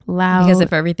 Loud. Because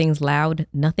if everything's loud,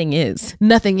 nothing is.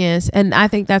 Nothing is. And I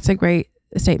think that's a great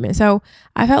statement. So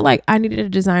I felt like I needed a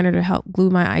designer to help glue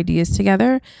my ideas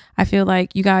together. I feel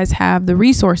like you guys have the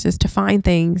resources to find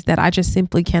things that I just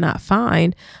simply cannot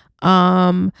find.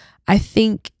 I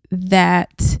think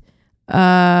that,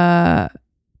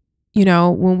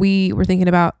 when we were thinking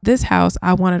about this house,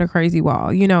 I wanted a crazy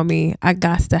wall. You know me, I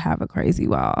got to have a crazy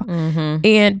wall.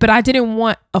 But I didn't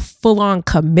want a full-on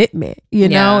commitment. It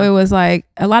was like,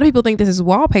 a lot of people think this is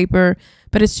wallpaper,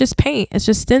 but it's just paint. It's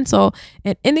just stencil.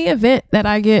 And in the event that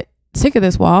I get sick of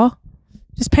this wall,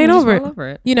 just paint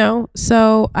over it.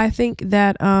 So I think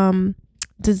that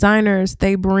designers,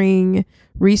 they bring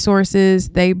resources,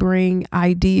 they bring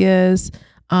ideas.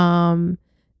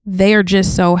 They are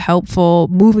just so helpful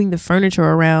moving the furniture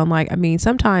around.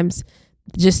 Sometimes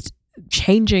just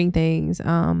changing things.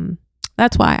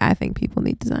 That's why I think people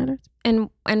need designers. And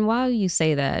while you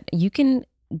say that, you can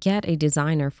get a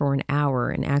designer for an hour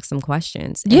and ask them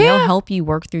questions, and they'll help you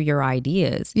work through your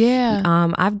ideas.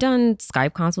 I've done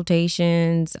Skype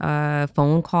consultations,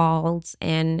 phone calls,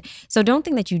 and so don't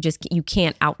think that you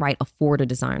can't outright afford a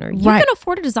designer. You can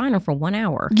afford a designer for 1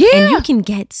 hour, and you can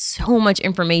get so much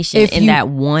information in that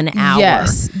 1 hour.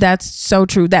 Yes, that's so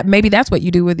true. That maybe that's what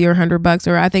you do with your $100,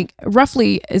 or I think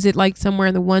roughly, is it like somewhere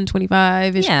in the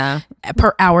 125-ish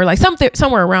per hour, like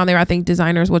somewhere around there. I think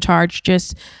designers will charge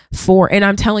just for, and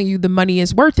I'm telling you, the money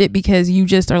is worth it, because you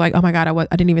just are like, oh my God,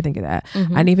 I didn't even think of that. I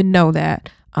didn't even know that.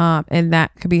 And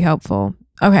that could be helpful.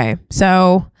 Okay.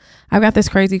 So I've got this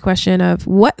crazy question of,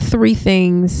 what 3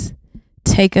 things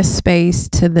take a space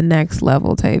to the next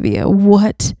level, Tavia?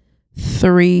 What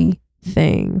 3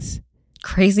 things?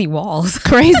 Crazy walls.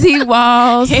 Crazy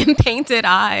walls. Hand painted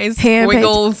eyes.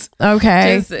 Wiggles.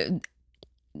 Okay. Just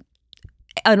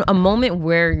a moment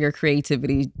where your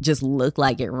creativity just looked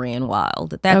like it ran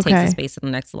wild. That takes a space to the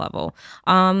next level.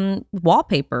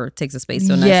 Wallpaper takes a space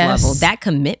to the next level. That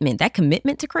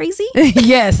commitment to crazy.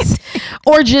 Yes.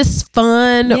 Or just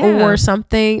fun or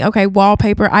something. Okay.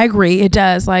 Wallpaper. I agree. It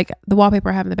does. Like the wallpaper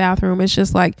I have in the bathroom, it's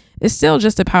just like, it's still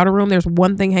just a powder room. There's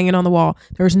one thing hanging on the wall.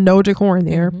 There's no decor in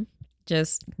there.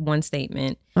 Just one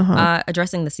statement.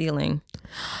 Addressing the ceiling.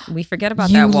 We forget about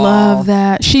that wall. You love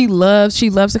that. She loves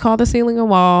to call the ceiling a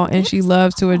wall, and she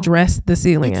loves to address the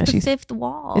ceiling. It's the fifth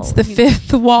wall. It's the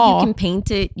fifth wall. You can paint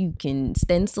it. You can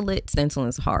stencil it. Stenciling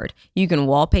is hard. You can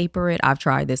wallpaper it. I've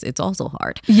tried this. It's also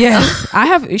hard. Yes.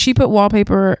 She put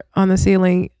wallpaper on the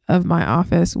ceiling of my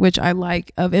office, which I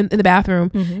like, in the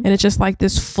bathroom. And it's just like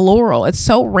this floral. It's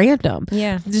so random.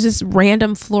 Yeah. It's just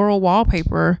random floral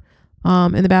wallpaper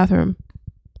in the bathroom.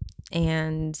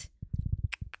 And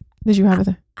did you have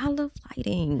it? I love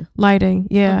lighting. Lighting,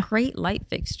 yeah. A great light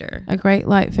fixture.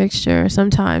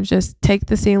 Sometimes just take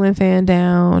the ceiling fan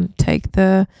down, take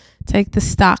the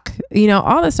stock,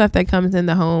 all the stuff that comes in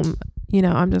the home.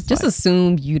 I'm just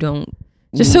assume you don't.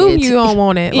 Just assume you don't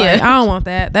want it. Like, I don't want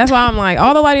that. That's why I'm like,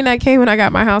 all the lighting that came when I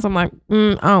got my house, I'm like,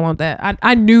 I don't want that.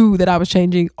 I knew that I was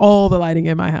changing all the lighting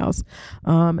in my house.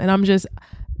 And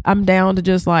I'm down to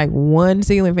just like one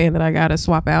ceiling fan that I gotta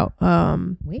swap out.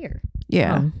 Weird.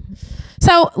 Yeah.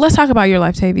 So let's talk about your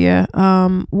life, Tavia.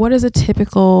 What is a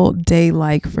typical day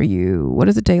like for you? What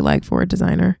is a day like for a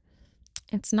designer?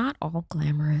 It's not all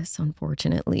glamorous,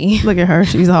 unfortunately. Look at her.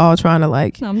 She's all trying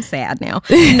to I'm sad now.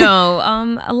 No,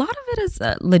 a lot of it is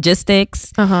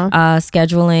logistics,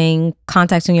 scheduling,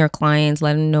 contacting your clients,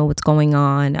 letting them know what's going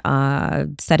on,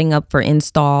 setting up for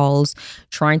installs,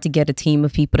 trying to get a team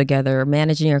of people together,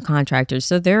 managing your contractors.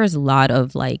 So there is a lot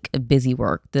of busy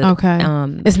work.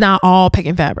 It's not all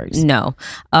picking fabrics. No.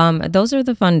 Those are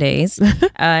the fun days.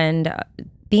 And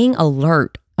being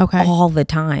alert all the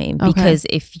time, because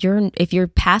if you're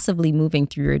passively moving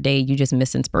through your day, you just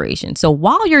miss inspiration. So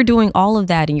while you're doing all of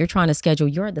that and you're trying to schedule,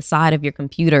 you're at the side of your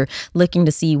computer looking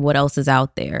to see what else is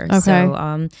out there.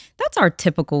 So that's our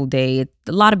typical day.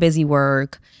 A lot of busy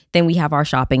work. Then we have our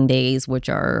shopping days, which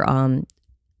are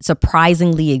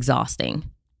surprisingly exhausting.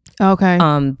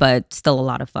 But still a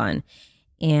lot of fun.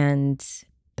 And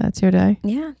that's your day.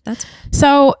 Yeah,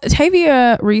 so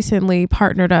Tavia recently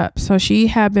partnered up. So she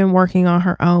had been working on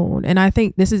her own. And I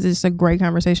think this is just a great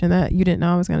conversation that you didn't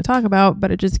know I was going to talk about, but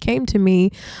it just came to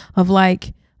me of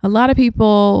like, a lot of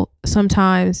people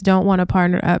sometimes don't want to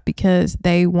partner up because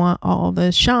they want all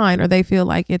the shine, or they feel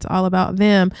like it's all about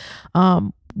them.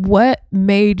 What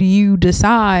made you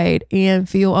decide and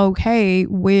feel okay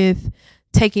with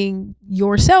taking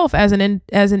yourself as an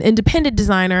independent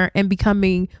designer and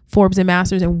becoming Forbes and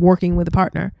Masters and working with a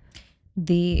partner?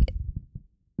 The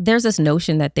there's this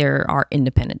notion that there are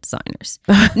independent designers.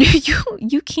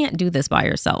 You can't do this by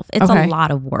yourself. It's a lot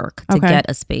of work to get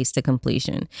a space to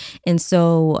completion. And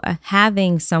so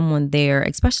having someone there,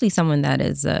 especially someone that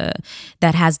is that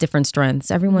has different strengths,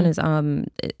 everyone is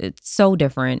it's so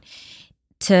different,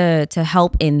 to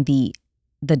help in the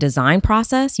design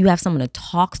process. You have someone to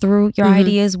talk through your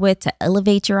ideas with, to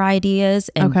elevate your ideas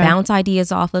and bounce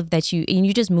ideas off of, and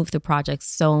you just move through projects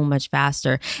so much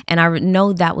faster. And I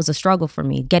know that was a struggle for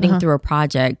me, getting through a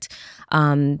project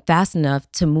fast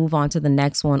enough to move on to the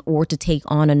next one or to take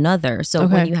on another. So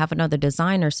when you have another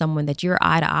designer, someone that you're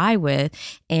eye to eye with,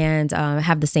 and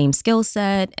have the same skill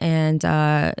set and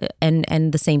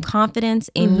the same confidence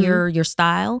in your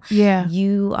style,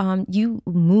 you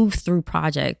move through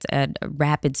projects at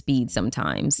rapid speed.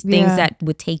 Sometimes things that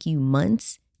would take you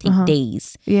months take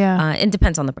days. It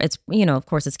depends on it's of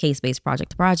course it's case-based,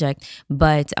 project to project,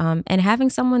 but and having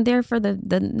someone there for the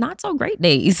not so great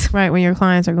days, right, when your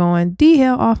clients are going D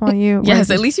hell off on you. Yes,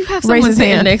 at least you have someone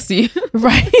sitting next to you.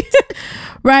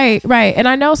 right. And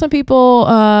I know some people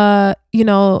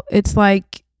it's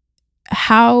like,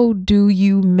 how do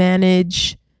you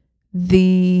manage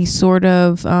the sort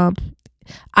of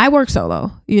I work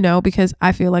solo, because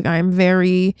I feel like I'm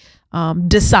very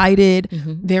decided,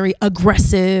 very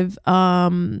aggressive.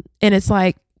 And it's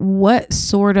like, what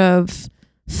sort of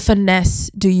finesse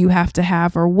do you have to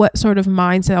have, or what sort of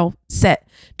mindset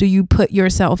do you put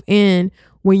yourself in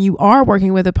when you are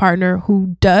working with a partner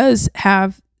who does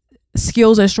have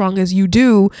skills as strong as you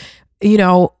do?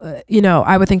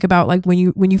 I would think about like when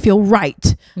you feel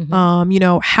right,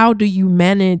 how do you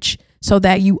manage so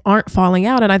that you aren't falling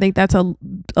out? And I think that's a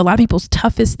lot of people's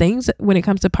toughest things when it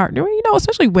comes to partnering,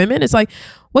 especially women. It's like,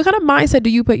 what kind of mindset do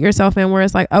you put yourself in where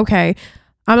it's like, okay,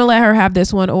 I'm gonna let her have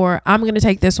this one, or I'm gonna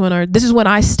take this one, or this is what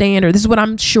I stand, or this is what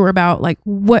I'm sure about. Like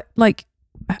what kind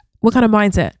of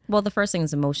mindset? Well, the first thing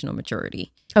is emotional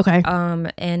maturity. Okay.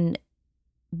 And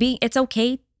it's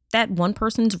okay that one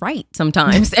person's right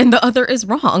sometimes and the other is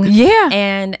wrong. Yeah.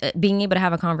 And being able to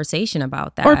have a conversation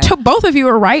about that. Or both of you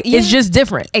are right. It's just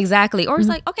different. Exactly. Or it's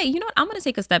like, okay, you know what? I'm going to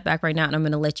take a step back right now and I'm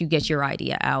going to let you get your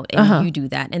idea out and you do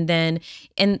that. And then,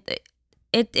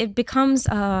 it becomes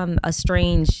a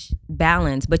strange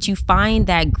balance, but you find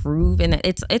that groove, and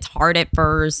it's hard at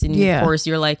first. And of course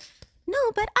you're like, no,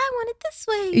 but I want it this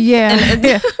way.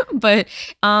 Yeah. But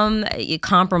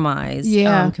compromise,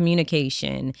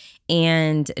 communication,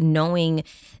 and knowing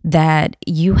that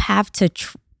you have to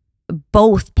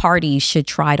both parties should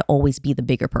try to always be the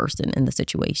bigger person in the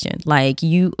situation. Like,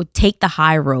 you take the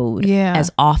high road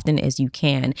as often as you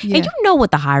can. And you know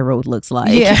what the high road looks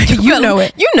like. Yeah, you know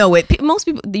it. You know it. Most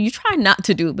people, you try not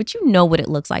to do it, but you know what it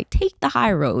looks like. Take the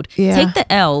high road. Yeah. Take the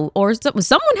L, or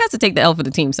someone has to take the L for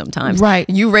the team sometimes. Right.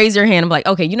 You raise your hand and be like,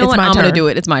 okay, you know what? I'm going to do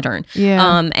it. It's my turn.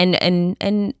 Yeah.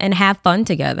 And have fun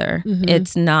together.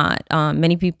 It's not,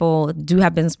 many people do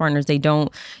have business partners. They don't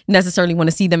necessarily want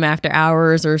to see them after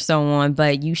hours or so on,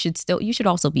 but you should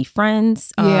also be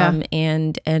friends,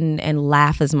 and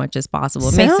laugh as much as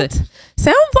possible. Sounds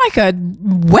like a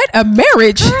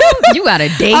marriage. You got a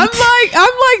date. I'm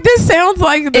like, this sounds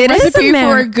like the recipe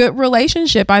for a good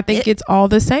relationship. I think it's all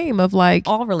the same. Of like,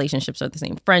 all relationships are the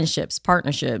same. Friendships,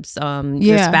 partnerships,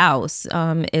 your spouse.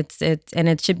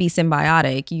 It should be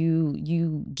symbiotic.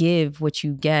 You give what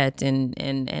you get, and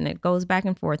it goes back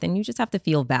and forth, and you just have to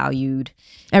feel valued.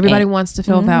 Everybody wants to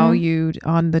feel valued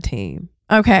on the team.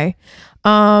 Okay.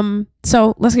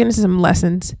 So let's get into some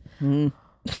lessons.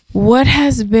 What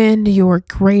has been your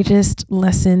greatest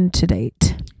lesson to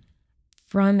date?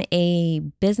 From a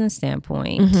business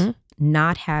standpoint,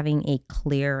 not having a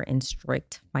clear and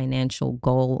strict financial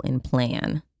goal and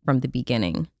plan from the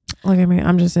beginning. Look at me.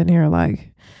 I'm just sitting here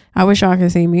like, I wish y'all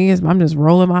could see me. I'm just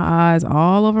rolling my eyes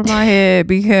all over my head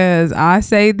because I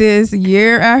say this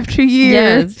year after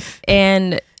year. Yes.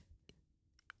 And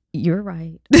you're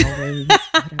right. Always,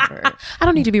 whatever. I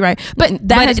don't need to be right, but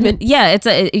has been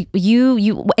it's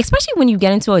you especially when you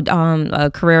get into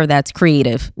a career that's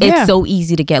creative. It's so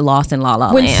easy to get lost in la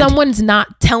la when land. Someone's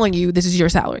not telling you this is your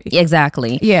salary.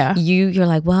 Exactly. Yeah. You're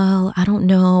like, well, I don't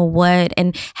know what,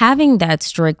 and having that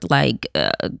strict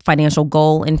financial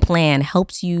goal and plan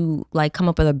helps you like come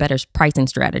up with a better pricing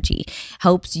strategy.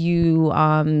 Helps you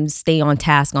stay on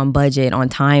task, on budget, on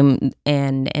time,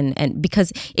 and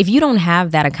because if you don't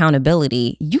have that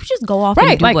accountability, you just go off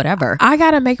and do whatever. I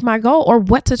gotta make my goal or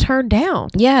what to turn down.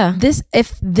 Yeah.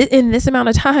 In this amount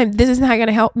of time, this is not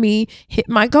gonna help me hit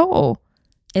my goal.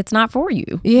 It's not for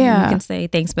you. Yeah. You can say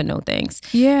thanks, but no thanks.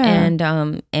 Yeah.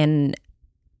 And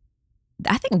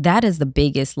I think that is the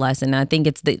biggest lesson. I think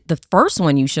it's the first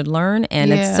one you should learn,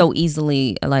 and it's so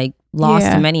easily like lost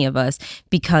Yeah. to many of us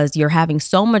because you're having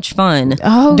so much fun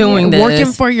Oh, doing yeah. this.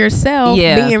 Working for yourself,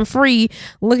 Yeah. being free,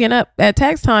 looking up at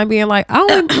tax time, being like, I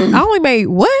only made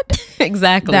what?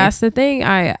 Exactly. That's the thing.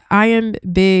 I am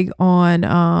big on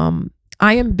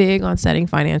setting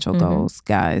financial goals,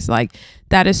 guys. Like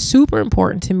that is super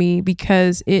important to me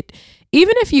because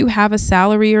even if you have a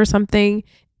salary or something,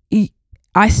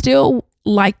 I still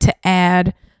like to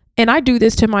add, and I do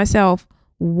this to myself,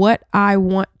 what I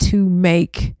want to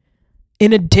make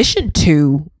in addition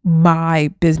to my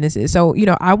businesses. So,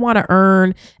 I want to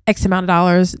earn X amount of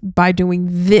dollars by doing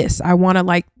this. I want to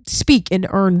like speak and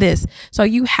earn this. So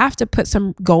you have to put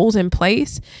some goals in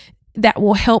place that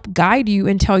will help guide you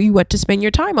and tell you what to spend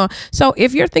your time on. So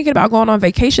if you're thinking about going on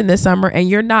vacation this summer and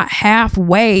you're not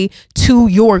halfway to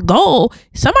your goal,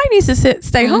 somebody needs to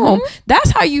stay home. That's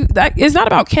how it's not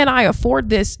about, can I afford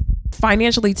this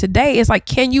financially today? It's like,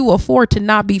 can you afford to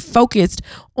not be focused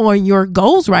on your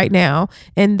goals right now?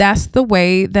 And that's the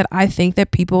way that I think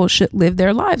that people should live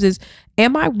their lives is,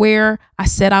 am I where I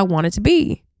said I wanted to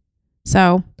be?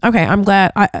 So, okay, I'm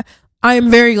glad. I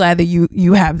am very glad that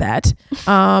you have that.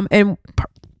 And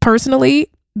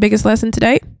personally, biggest lesson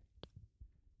today?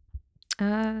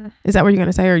 Is that what you're going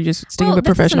to say, or are you just sticking with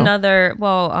professional? Another,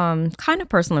 kind of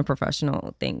personal and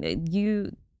professional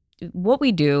thing. What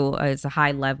we do is a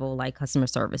high level, like customer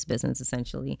service business,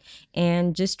 essentially,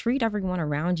 and just treat everyone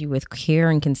around you with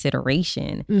care and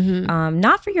consideration.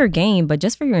 Not for your gain, but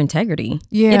just for your integrity.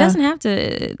 Yeah, it doesn't have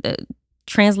to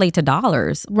translate to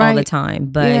dollars all the time,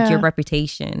 but your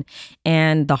reputation.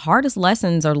 And the hardest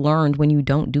lessons are learned when you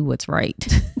don't do what's right.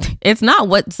 It's not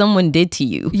what someone did to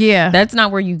you. Yeah, that's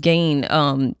not where you gain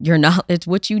your knowledge. It's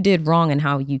what you did wrong and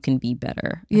how you can be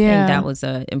better. I think that was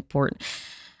important.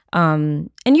 And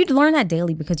you learn that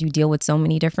daily because you deal with so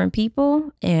many different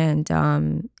people and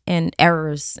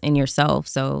errors in yourself.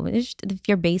 So if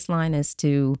your baseline is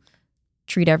to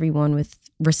treat everyone with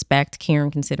respect, care,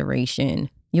 and consideration,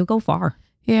 you'll go far.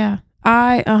 Yeah.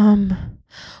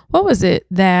 What was it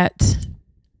that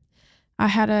I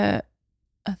had a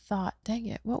thought? Dang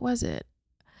it. What was it?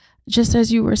 Just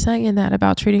as you were saying that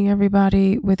about treating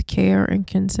everybody with care and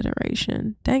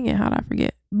consideration. Dang it. How did I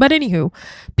forget? But anywho,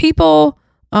 people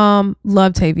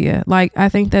love Tavia. Like, I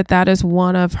think that is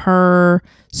one of her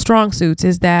strong suits,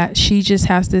 is that she just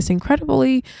has this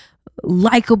incredibly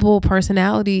likable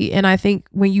personality. And I think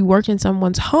when you work in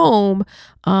someone's home,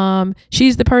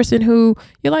 she's the person who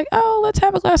you're like, oh, let's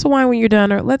have a glass of wine when you're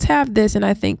done, or let's have this. And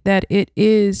I think that it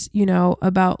is,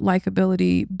 about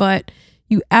likability, but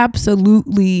you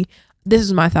absolutely, this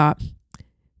is my thought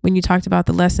when you talked about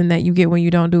the lesson that you get when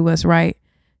you don't do what's right.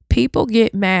 People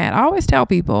get mad. I always tell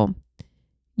people,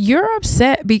 you're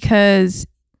upset because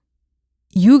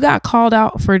you got called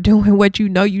out for doing what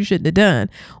you shouldn't have done.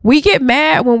 We get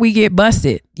mad when we get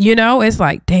busted. It's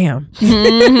like, damn.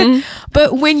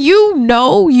 But when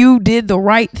you did the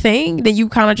right thing, then you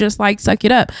kind of just like suck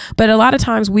it up. But a lot of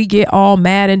times we get all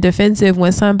mad and defensive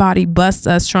when somebody busts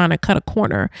us trying to cut a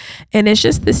corner. And it's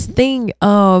just this thing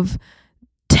of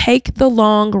take the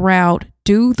long route,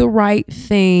 do the right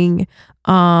thing,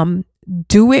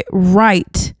 do it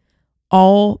right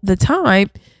all the time.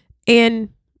 And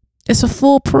it's a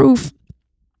foolproof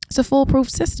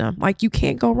system. Like, you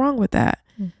can't go wrong with that.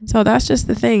 So that's just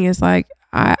the thing. It's like,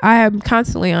 I am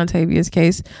constantly on Tavia's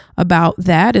case about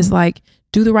that. Is like,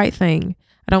 do the right thing.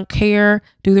 I don't care.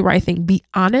 Do the right thing. Be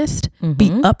honest, be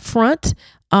upfront.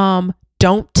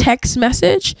 Don't text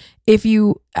message.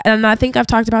 And I think I've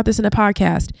talked about this in a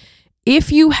podcast.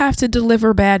 If you have to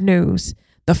deliver bad news,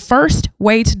 the first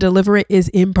way to deliver it is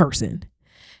in person.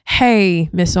 Hey,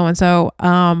 Miss So-and-so,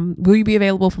 will you be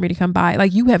available for me to come by?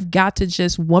 Like, you have got to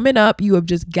just woman up. You have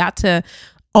just got to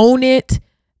own it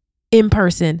in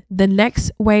person. The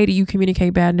next way that you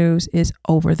communicate bad news is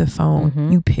over the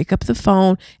phone. You pick up the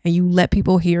phone and you let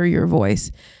people hear your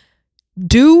voice.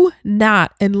 Do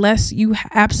not, unless you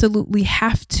absolutely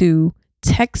have to,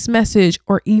 text message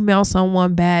or email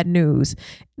someone bad news.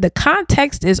 The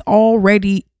context is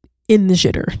already in the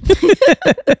shitter.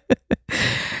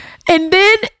 And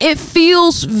then it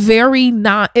feels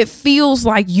it feels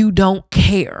like you don't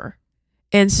care.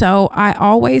 And so I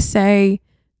always say,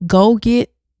 go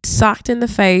get socked in the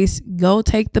face, go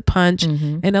take the punch.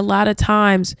 And a lot of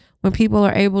times when people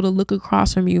are able to look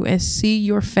across from you and see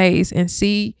your face and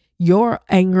see your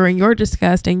anger and your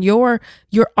disgust and you're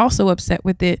also upset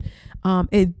with it,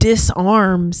 it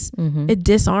disarms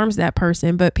that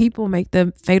person. But people make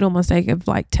the fatal mistake of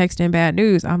like texting bad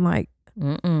news. I'm like,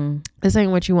 this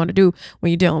ain't what you want to do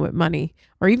when you're dealing with money,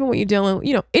 or even when you're dealing,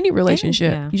 any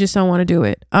relationship. You just don't want to do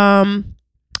it.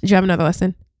 Did you have another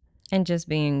lesson? And just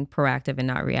being proactive and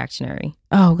not reactionary.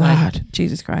 Oh God,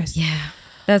 Jesus Christ. Yeah.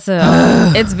 That's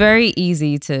it's very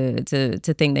easy to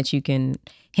think that you can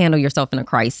handle yourself in a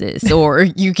crisis or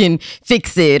you can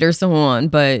fix it or so on.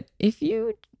 But if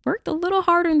you worked a little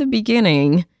harder in the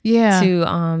beginning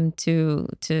to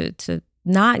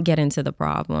not get into the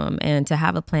problem and to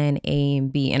have a plan A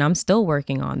and B, and I'm still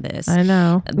working on this. I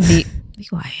know. Be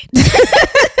quiet.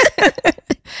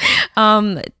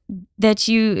 That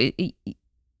you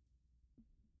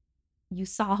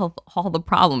solve all the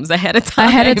problems ahead of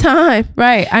time.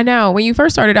 Right. I know. When you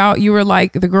first started out, you were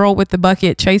like the girl with the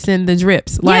bucket chasing the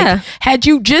drips. Like, had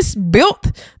you just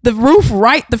built the roof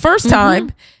right the first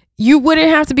time, you wouldn't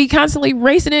have to be constantly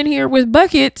racing in here with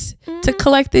buckets to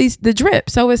collect the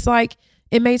drip. So it's like,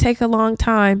 it may take a long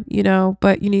time,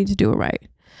 but you need to do it right.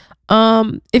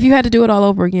 If you had to do it all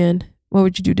over again, what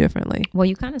would you do differently? Well,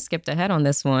 you kind of skipped ahead on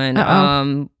this one.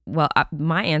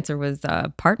 My answer was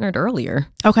partnered earlier.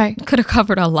 Okay. Could have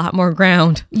covered a lot more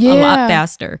ground a lot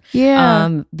faster.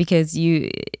 Yeah. Because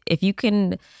if you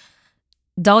can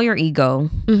dull your ego.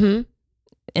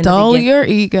 Your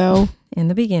ego. In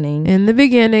the beginning.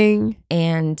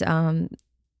 And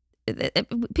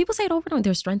people say it over and over.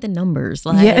 There's strength in numbers.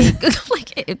 Like,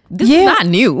 this is not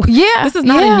new. Yeah. This is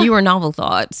not a new or novel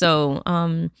thought. So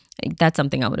that's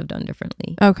something I would have done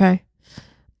differently. Okay.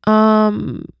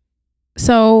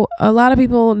 So a lot of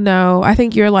people know, I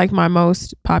think you're like my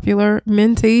most popular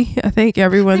mentee. I think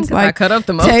everyone's like, I cut up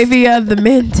the most. Tavia, the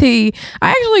mentee. I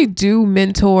actually do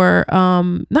mentor,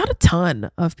 not a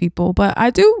ton of people, but I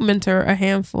do mentor a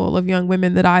handful of young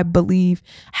women that I believe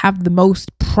have the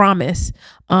most promise,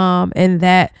 and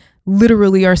that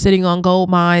literally are sitting on gold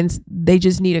mines. They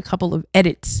just need a couple of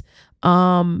edits,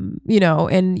 and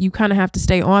you kind of have to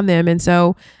stay on them. And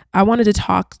so I wanted to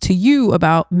talk to you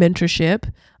about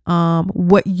mentorship,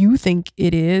 what you think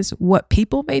it is, what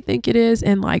people may think it is,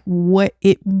 and like what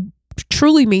it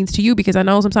truly means to you. Because I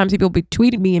know sometimes people be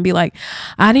tweeting me and be like,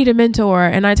 I need a mentor.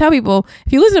 And I tell people,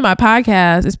 if you listen to my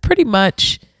podcast, it's pretty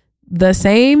much the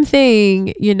same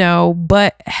thing,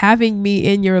 but having me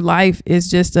in your life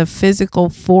is just a physical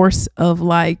force of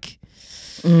like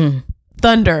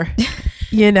thunder.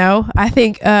 I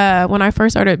think when I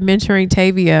first started mentoring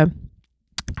Tavia,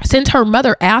 since her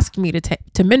mother asked me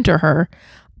to mentor her,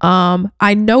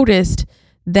 I noticed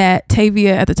that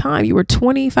Tavia, at the time, you were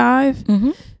 25.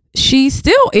 She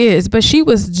still is, but she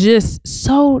was just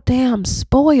so damn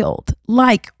spoiled,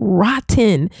 like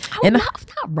rotten. Not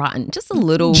rotten, just a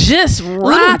little. Just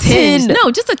rotten.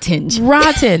 No, just a tinge.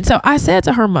 Rotten. So I said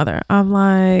to her mother, I'm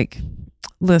like,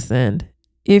 listen,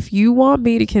 if you want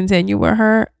me to continue with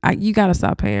her, you got to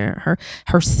stop paying her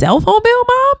cell phone bill,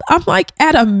 Mom. I'm like,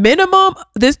 at a minimum,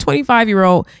 this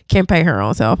 25-year-old can pay her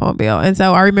own cell phone bill. And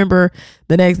so I remember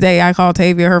the next day I called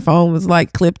Tavia, her phone was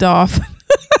like clipped off.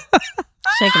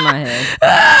 Shaking my head.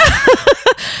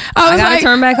 I gotta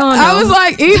turn back on. I was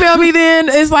like, email me then.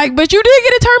 It's like, but you did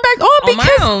get it turned back on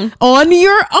because on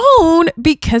your own,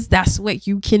 because that's what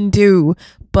you can do.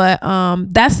 But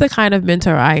that's the kind of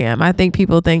mentor I am. I think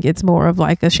people think it's more of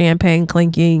like a champagne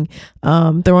clinking,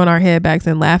 throwing our head backs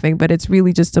and laughing, but it's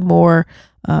really just a more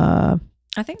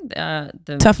I think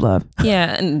the tough love.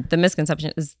 Yeah, and the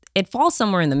misconception is it falls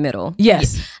somewhere in the middle.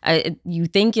 Yes. You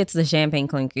think it's the champagne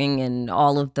clinking and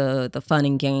all of the fun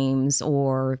and games,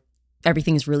 or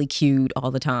everything's really cute all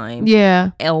the time.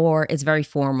 Yeah. Or it's very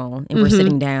formal and we're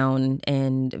sitting down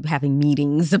and having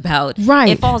meetings about. Right.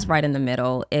 It falls right in the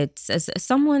middle. It's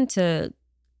someone to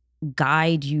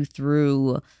guide you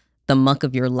through the muck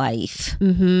of your life,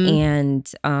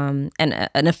 and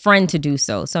a friend to do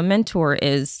so. So a mentor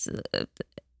is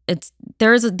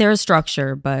there's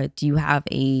structure, but you have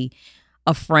a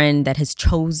friend that has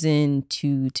chosen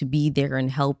to be there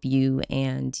and help you,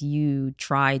 and you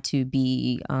try to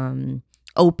be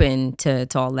open to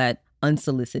all that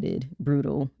unsolicited,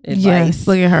 brutal advice. Yes,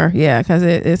 look at her. Yeah, because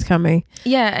it's coming.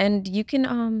 Yeah, and you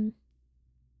can't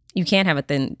have a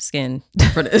thin skin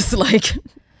for this. Like,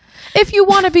 if you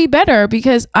want to be better,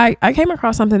 because I came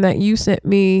across something that you sent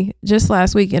me just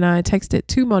last week, and I texted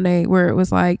to Monet, where it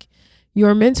was like,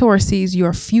 your mentor sees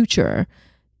your future,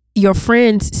 your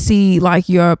friends see like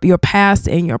your past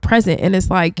and your present. And it's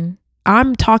like,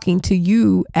 I'm talking to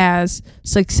you as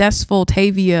successful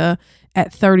Tavia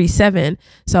at 37.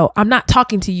 So I'm not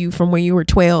talking to you from when you were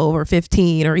 12 or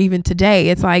 15 or even today.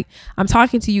 It's like, I'm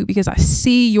talking to you because I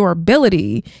see your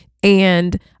ability,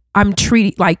 and I'm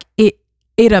treating like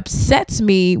it upsets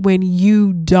me when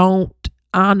you don't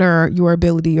honor your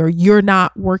ability or you're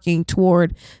not working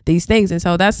toward these things. And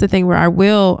so that's the thing where I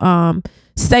will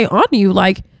stay on you.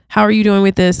 Like, how are you doing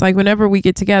with this? Like whenever we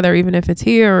get together, even if it's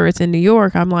here or it's in New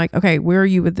York, I'm like, okay, where are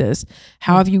you with this?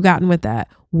 How have you gotten with that?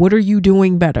 What are you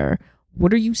doing better?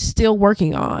 What are you still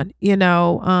working on? You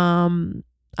know,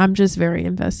 I'm just very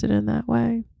invested in that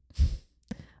way.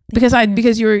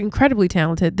 Because you're incredibly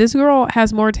talented. This girl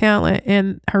has more talent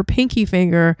in her pinky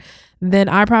finger than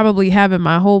I probably have in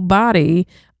my whole body.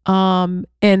 And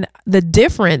the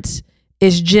difference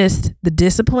is just the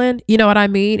discipline. You know what I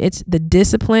mean? It's the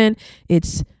discipline.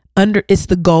 It's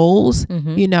the goals,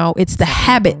 you know, it's the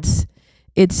habits.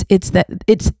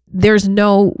 There's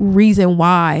no reason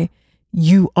why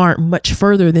you aren't much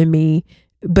further than me,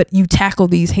 but you tackle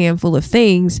these handful of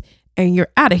things and you're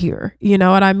out of here. You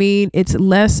know what I mean? It's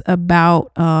less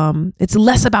about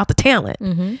the talent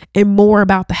and more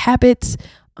about the habits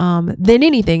than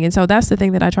anything. And so that's the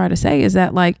thing that I try to say is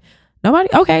that like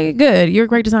okay, good. You're a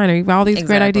great designer. You've got all these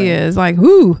great ideas. Like,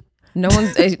 whoo.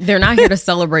 They're not here to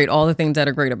celebrate all the things that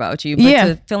are great about you, but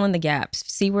to fill in the gaps,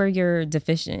 see where you're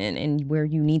deficient and where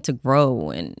you need to grow.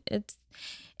 And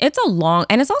it's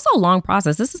also a long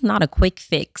process. This is not a quick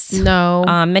fix. No.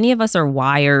 Many of us are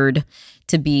wired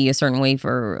to be a certain way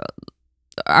for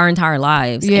our entire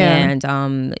lives. Yeah.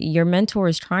 And your mentor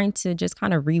is trying to just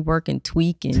kind of rework and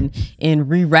tweak and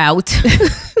reroute.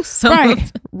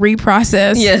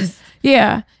 Reprocess. Yes.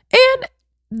 Yeah.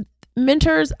 And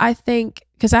mentors, I think,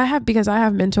 because I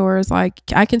have mentors, like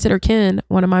I consider Ken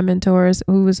one of my mentors,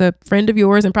 who was a friend of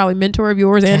yours and probably mentor of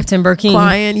yours and Captain Burkeen.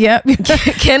 Client. Yep.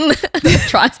 Ken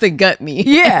tries to gut me.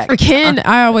 Yeah. Ken,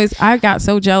 I got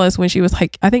so jealous when she was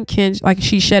like, I think Ken, like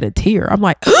she shed a tear. I'm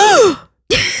like,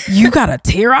 you got a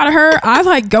tear out of her? I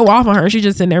like go off on her. She's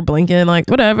just sitting there blinking like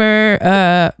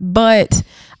whatever. But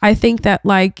I think that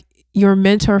like your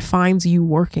mentor finds you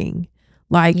working.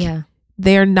 Like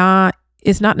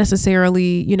it's not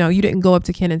necessarily, you know, you didn't go up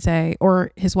to Ken and say,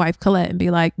 or his wife Colette and be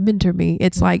like, mentor me.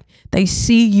 It's like they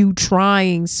see you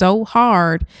trying so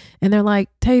hard and they're like,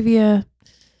 Tavia,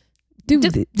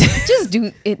 just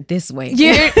do it this way.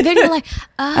 Yeah. Then you're like,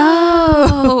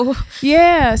 oh.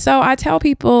 Yeah. So I tell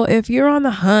people, if you're on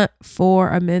the hunt for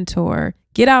a mentor,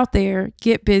 get out there,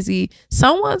 get busy.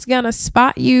 Someone's going to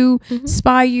spy you.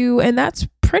 And that's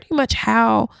pretty much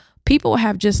how people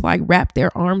have just like wrapped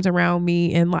their arms around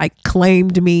me and like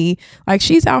claimed me. Like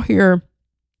she's out here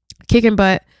kicking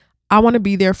butt. I want to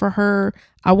be there for her.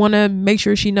 I want to make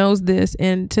sure she knows this.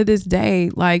 And to this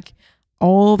day, like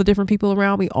all the different people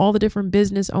around me, all the different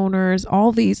business owners,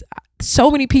 so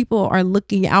many people are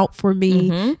looking out for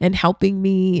me and helping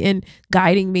me and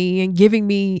guiding me and giving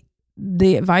me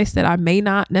the advice that I may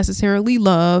not necessarily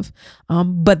love,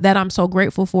 but that I'm so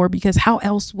grateful for, because how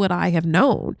else would I have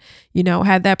known, you know,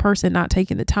 had that person not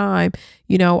taken the time.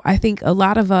 You know, I think a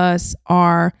lot of us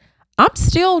I'm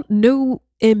still new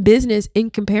in business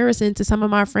in comparison to some of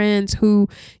my friends who,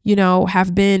 you know,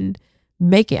 have been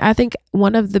I think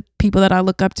one of the people that I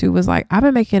look up to was like, I've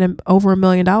been making over $1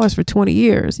 million for 20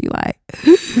 years. You like,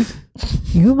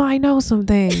 you might know some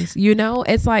things, you know,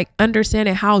 it's like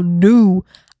understanding how new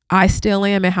I still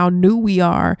am and how new we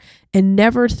are, and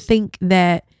never think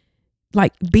that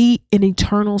like be an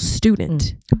eternal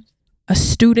student, a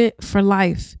student for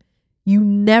life. You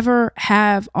never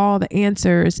have all the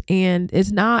answers, and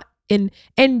it's not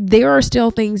and there are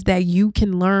still things that you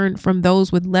can learn from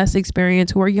those with less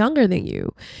experience who are younger than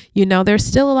you. You know, there's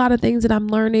still a lot of things that I'm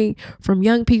learning from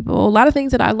young people, a lot of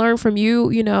things that I learned from you,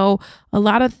 you know, a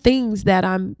lot of things that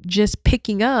I'm just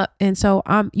picking up. And so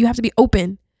you have to be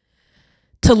open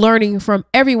to learning from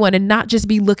everyone and not just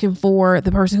be looking for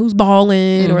the person who's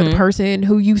balling or the person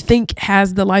who you think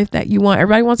has the life that you want.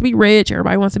 Everybody wants to be rich.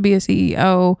 Everybody wants to be a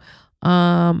CEO.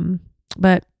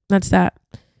 But that's that.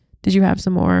 Did you have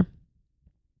some more?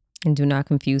 And do not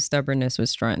confuse stubbornness with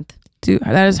strength.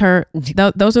 That is her.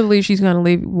 Those are the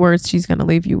words she's going to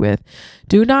leave you with.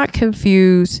 Do not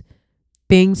confuse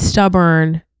being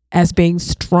stubborn as being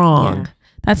strong. Yeah.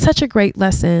 That's such a great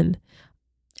lesson.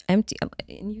 Empty,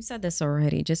 and you said this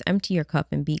already, just empty your cup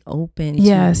and be open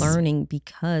to learning,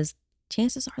 because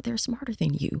chances are they're smarter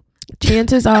than you.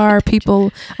 Chances are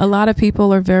a lot of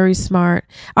people are very smart.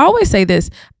 I always say this,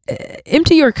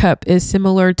 empty your cup is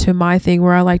similar to my thing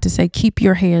where I like to say, keep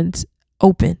your hands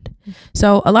open.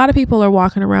 So a lot of people are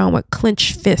walking around with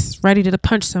clenched fists ready to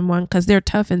punch someone because they're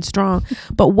tough and strong.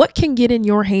 But what can get in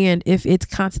your hand if it's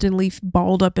constantly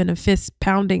balled up in a fist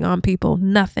pounding on people?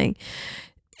 Nothing.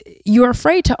 You're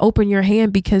afraid to open your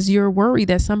hand because you're worried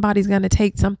that somebody's going to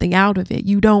take something out of it.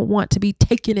 You don't want to be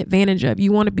taken advantage of.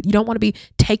 You don't want to be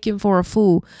taken for a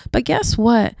fool. But guess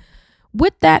what?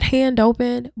 with that hand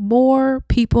open, more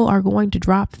people are going to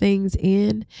drop things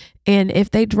in. And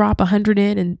if they drop 100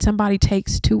 in and somebody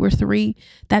takes 2 or 3,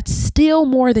 that's still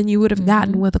more than you would have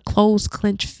gotten with a closed,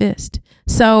 clenched fist.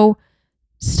 So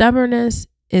stubbornness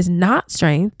is not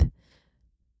strength.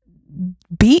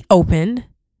 Be open.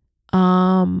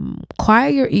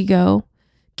 Quiet your ego.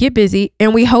 Get busy.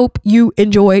 And we hope you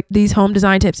enjoyed these home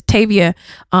design tips. Tavia,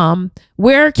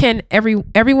 where can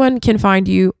everyone can find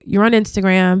you? You're on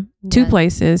Instagram, 2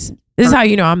 places. This is how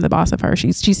you know I'm the boss of her.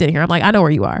 She's sitting here. I'm like, I know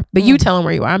where you are, but you tell them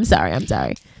where you are. I'm sorry.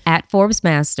 At Forbes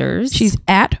Masters. She's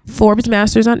at Forbes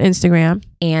Masters on Instagram.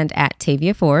 And at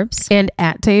Tavia Forbes. And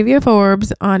at Tavia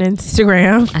Forbes on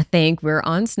Instagram. I think we're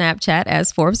on Snapchat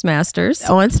as Forbes Masters.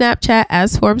 On Snapchat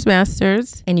as Forbes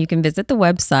Masters. And you can visit the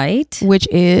website, which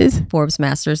is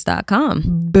ForbesMasters.com.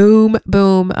 Boom,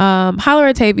 boom. Holler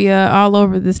at Tavia all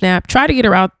over the Snap. Try to get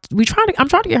her out. I'm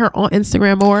trying to get her on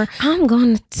Instagram more.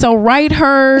 So write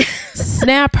her,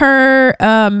 snap her,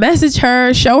 message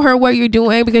her, show her what you're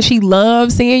doing, because she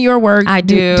loves seeing your work. I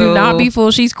do. Do not be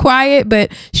fooled. She's quiet,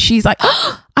 but she's like,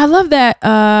 oh, I love that.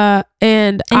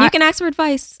 And you can ask for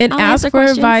advice. And ask for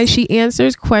advice. She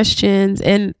answers questions,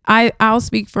 and I'll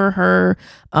speak for her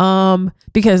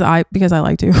because I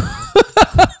like to.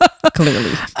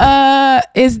 Clearly.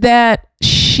 Is that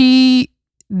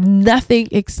nothing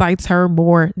excites her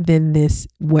more than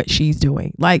what she's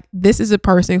doing. Like, this is a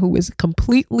person who is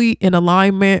completely in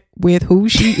alignment with who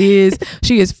she is.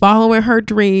 She is following her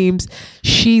dreams.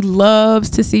 She loves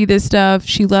to see this stuff.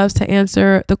 She loves to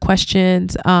answer the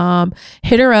questions.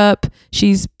 Hit her up.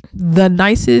 She's the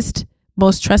nicest,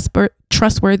 most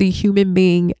trustworthy human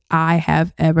being I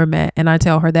have ever met. And I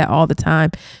tell her that all the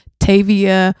time.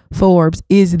 Tavia Forbes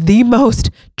is the most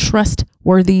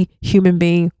trustworthy human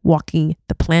being walking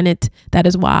the planet. That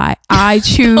is why I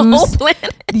choose the whole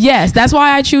planet. Yes, that's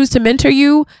why I choose to mentor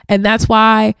you, and that's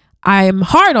why I'm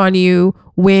hard on you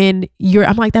when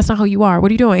I'm like, that's not who you are.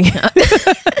 What are you doing?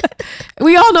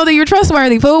 We all know that you're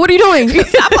trustworthy, fool. What are you doing?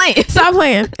 Stop playing. Stop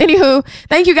playing. Anywho,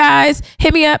 thank you guys.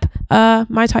 Hit me up,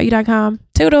 mytaughtyou.com.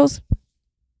 Toodles.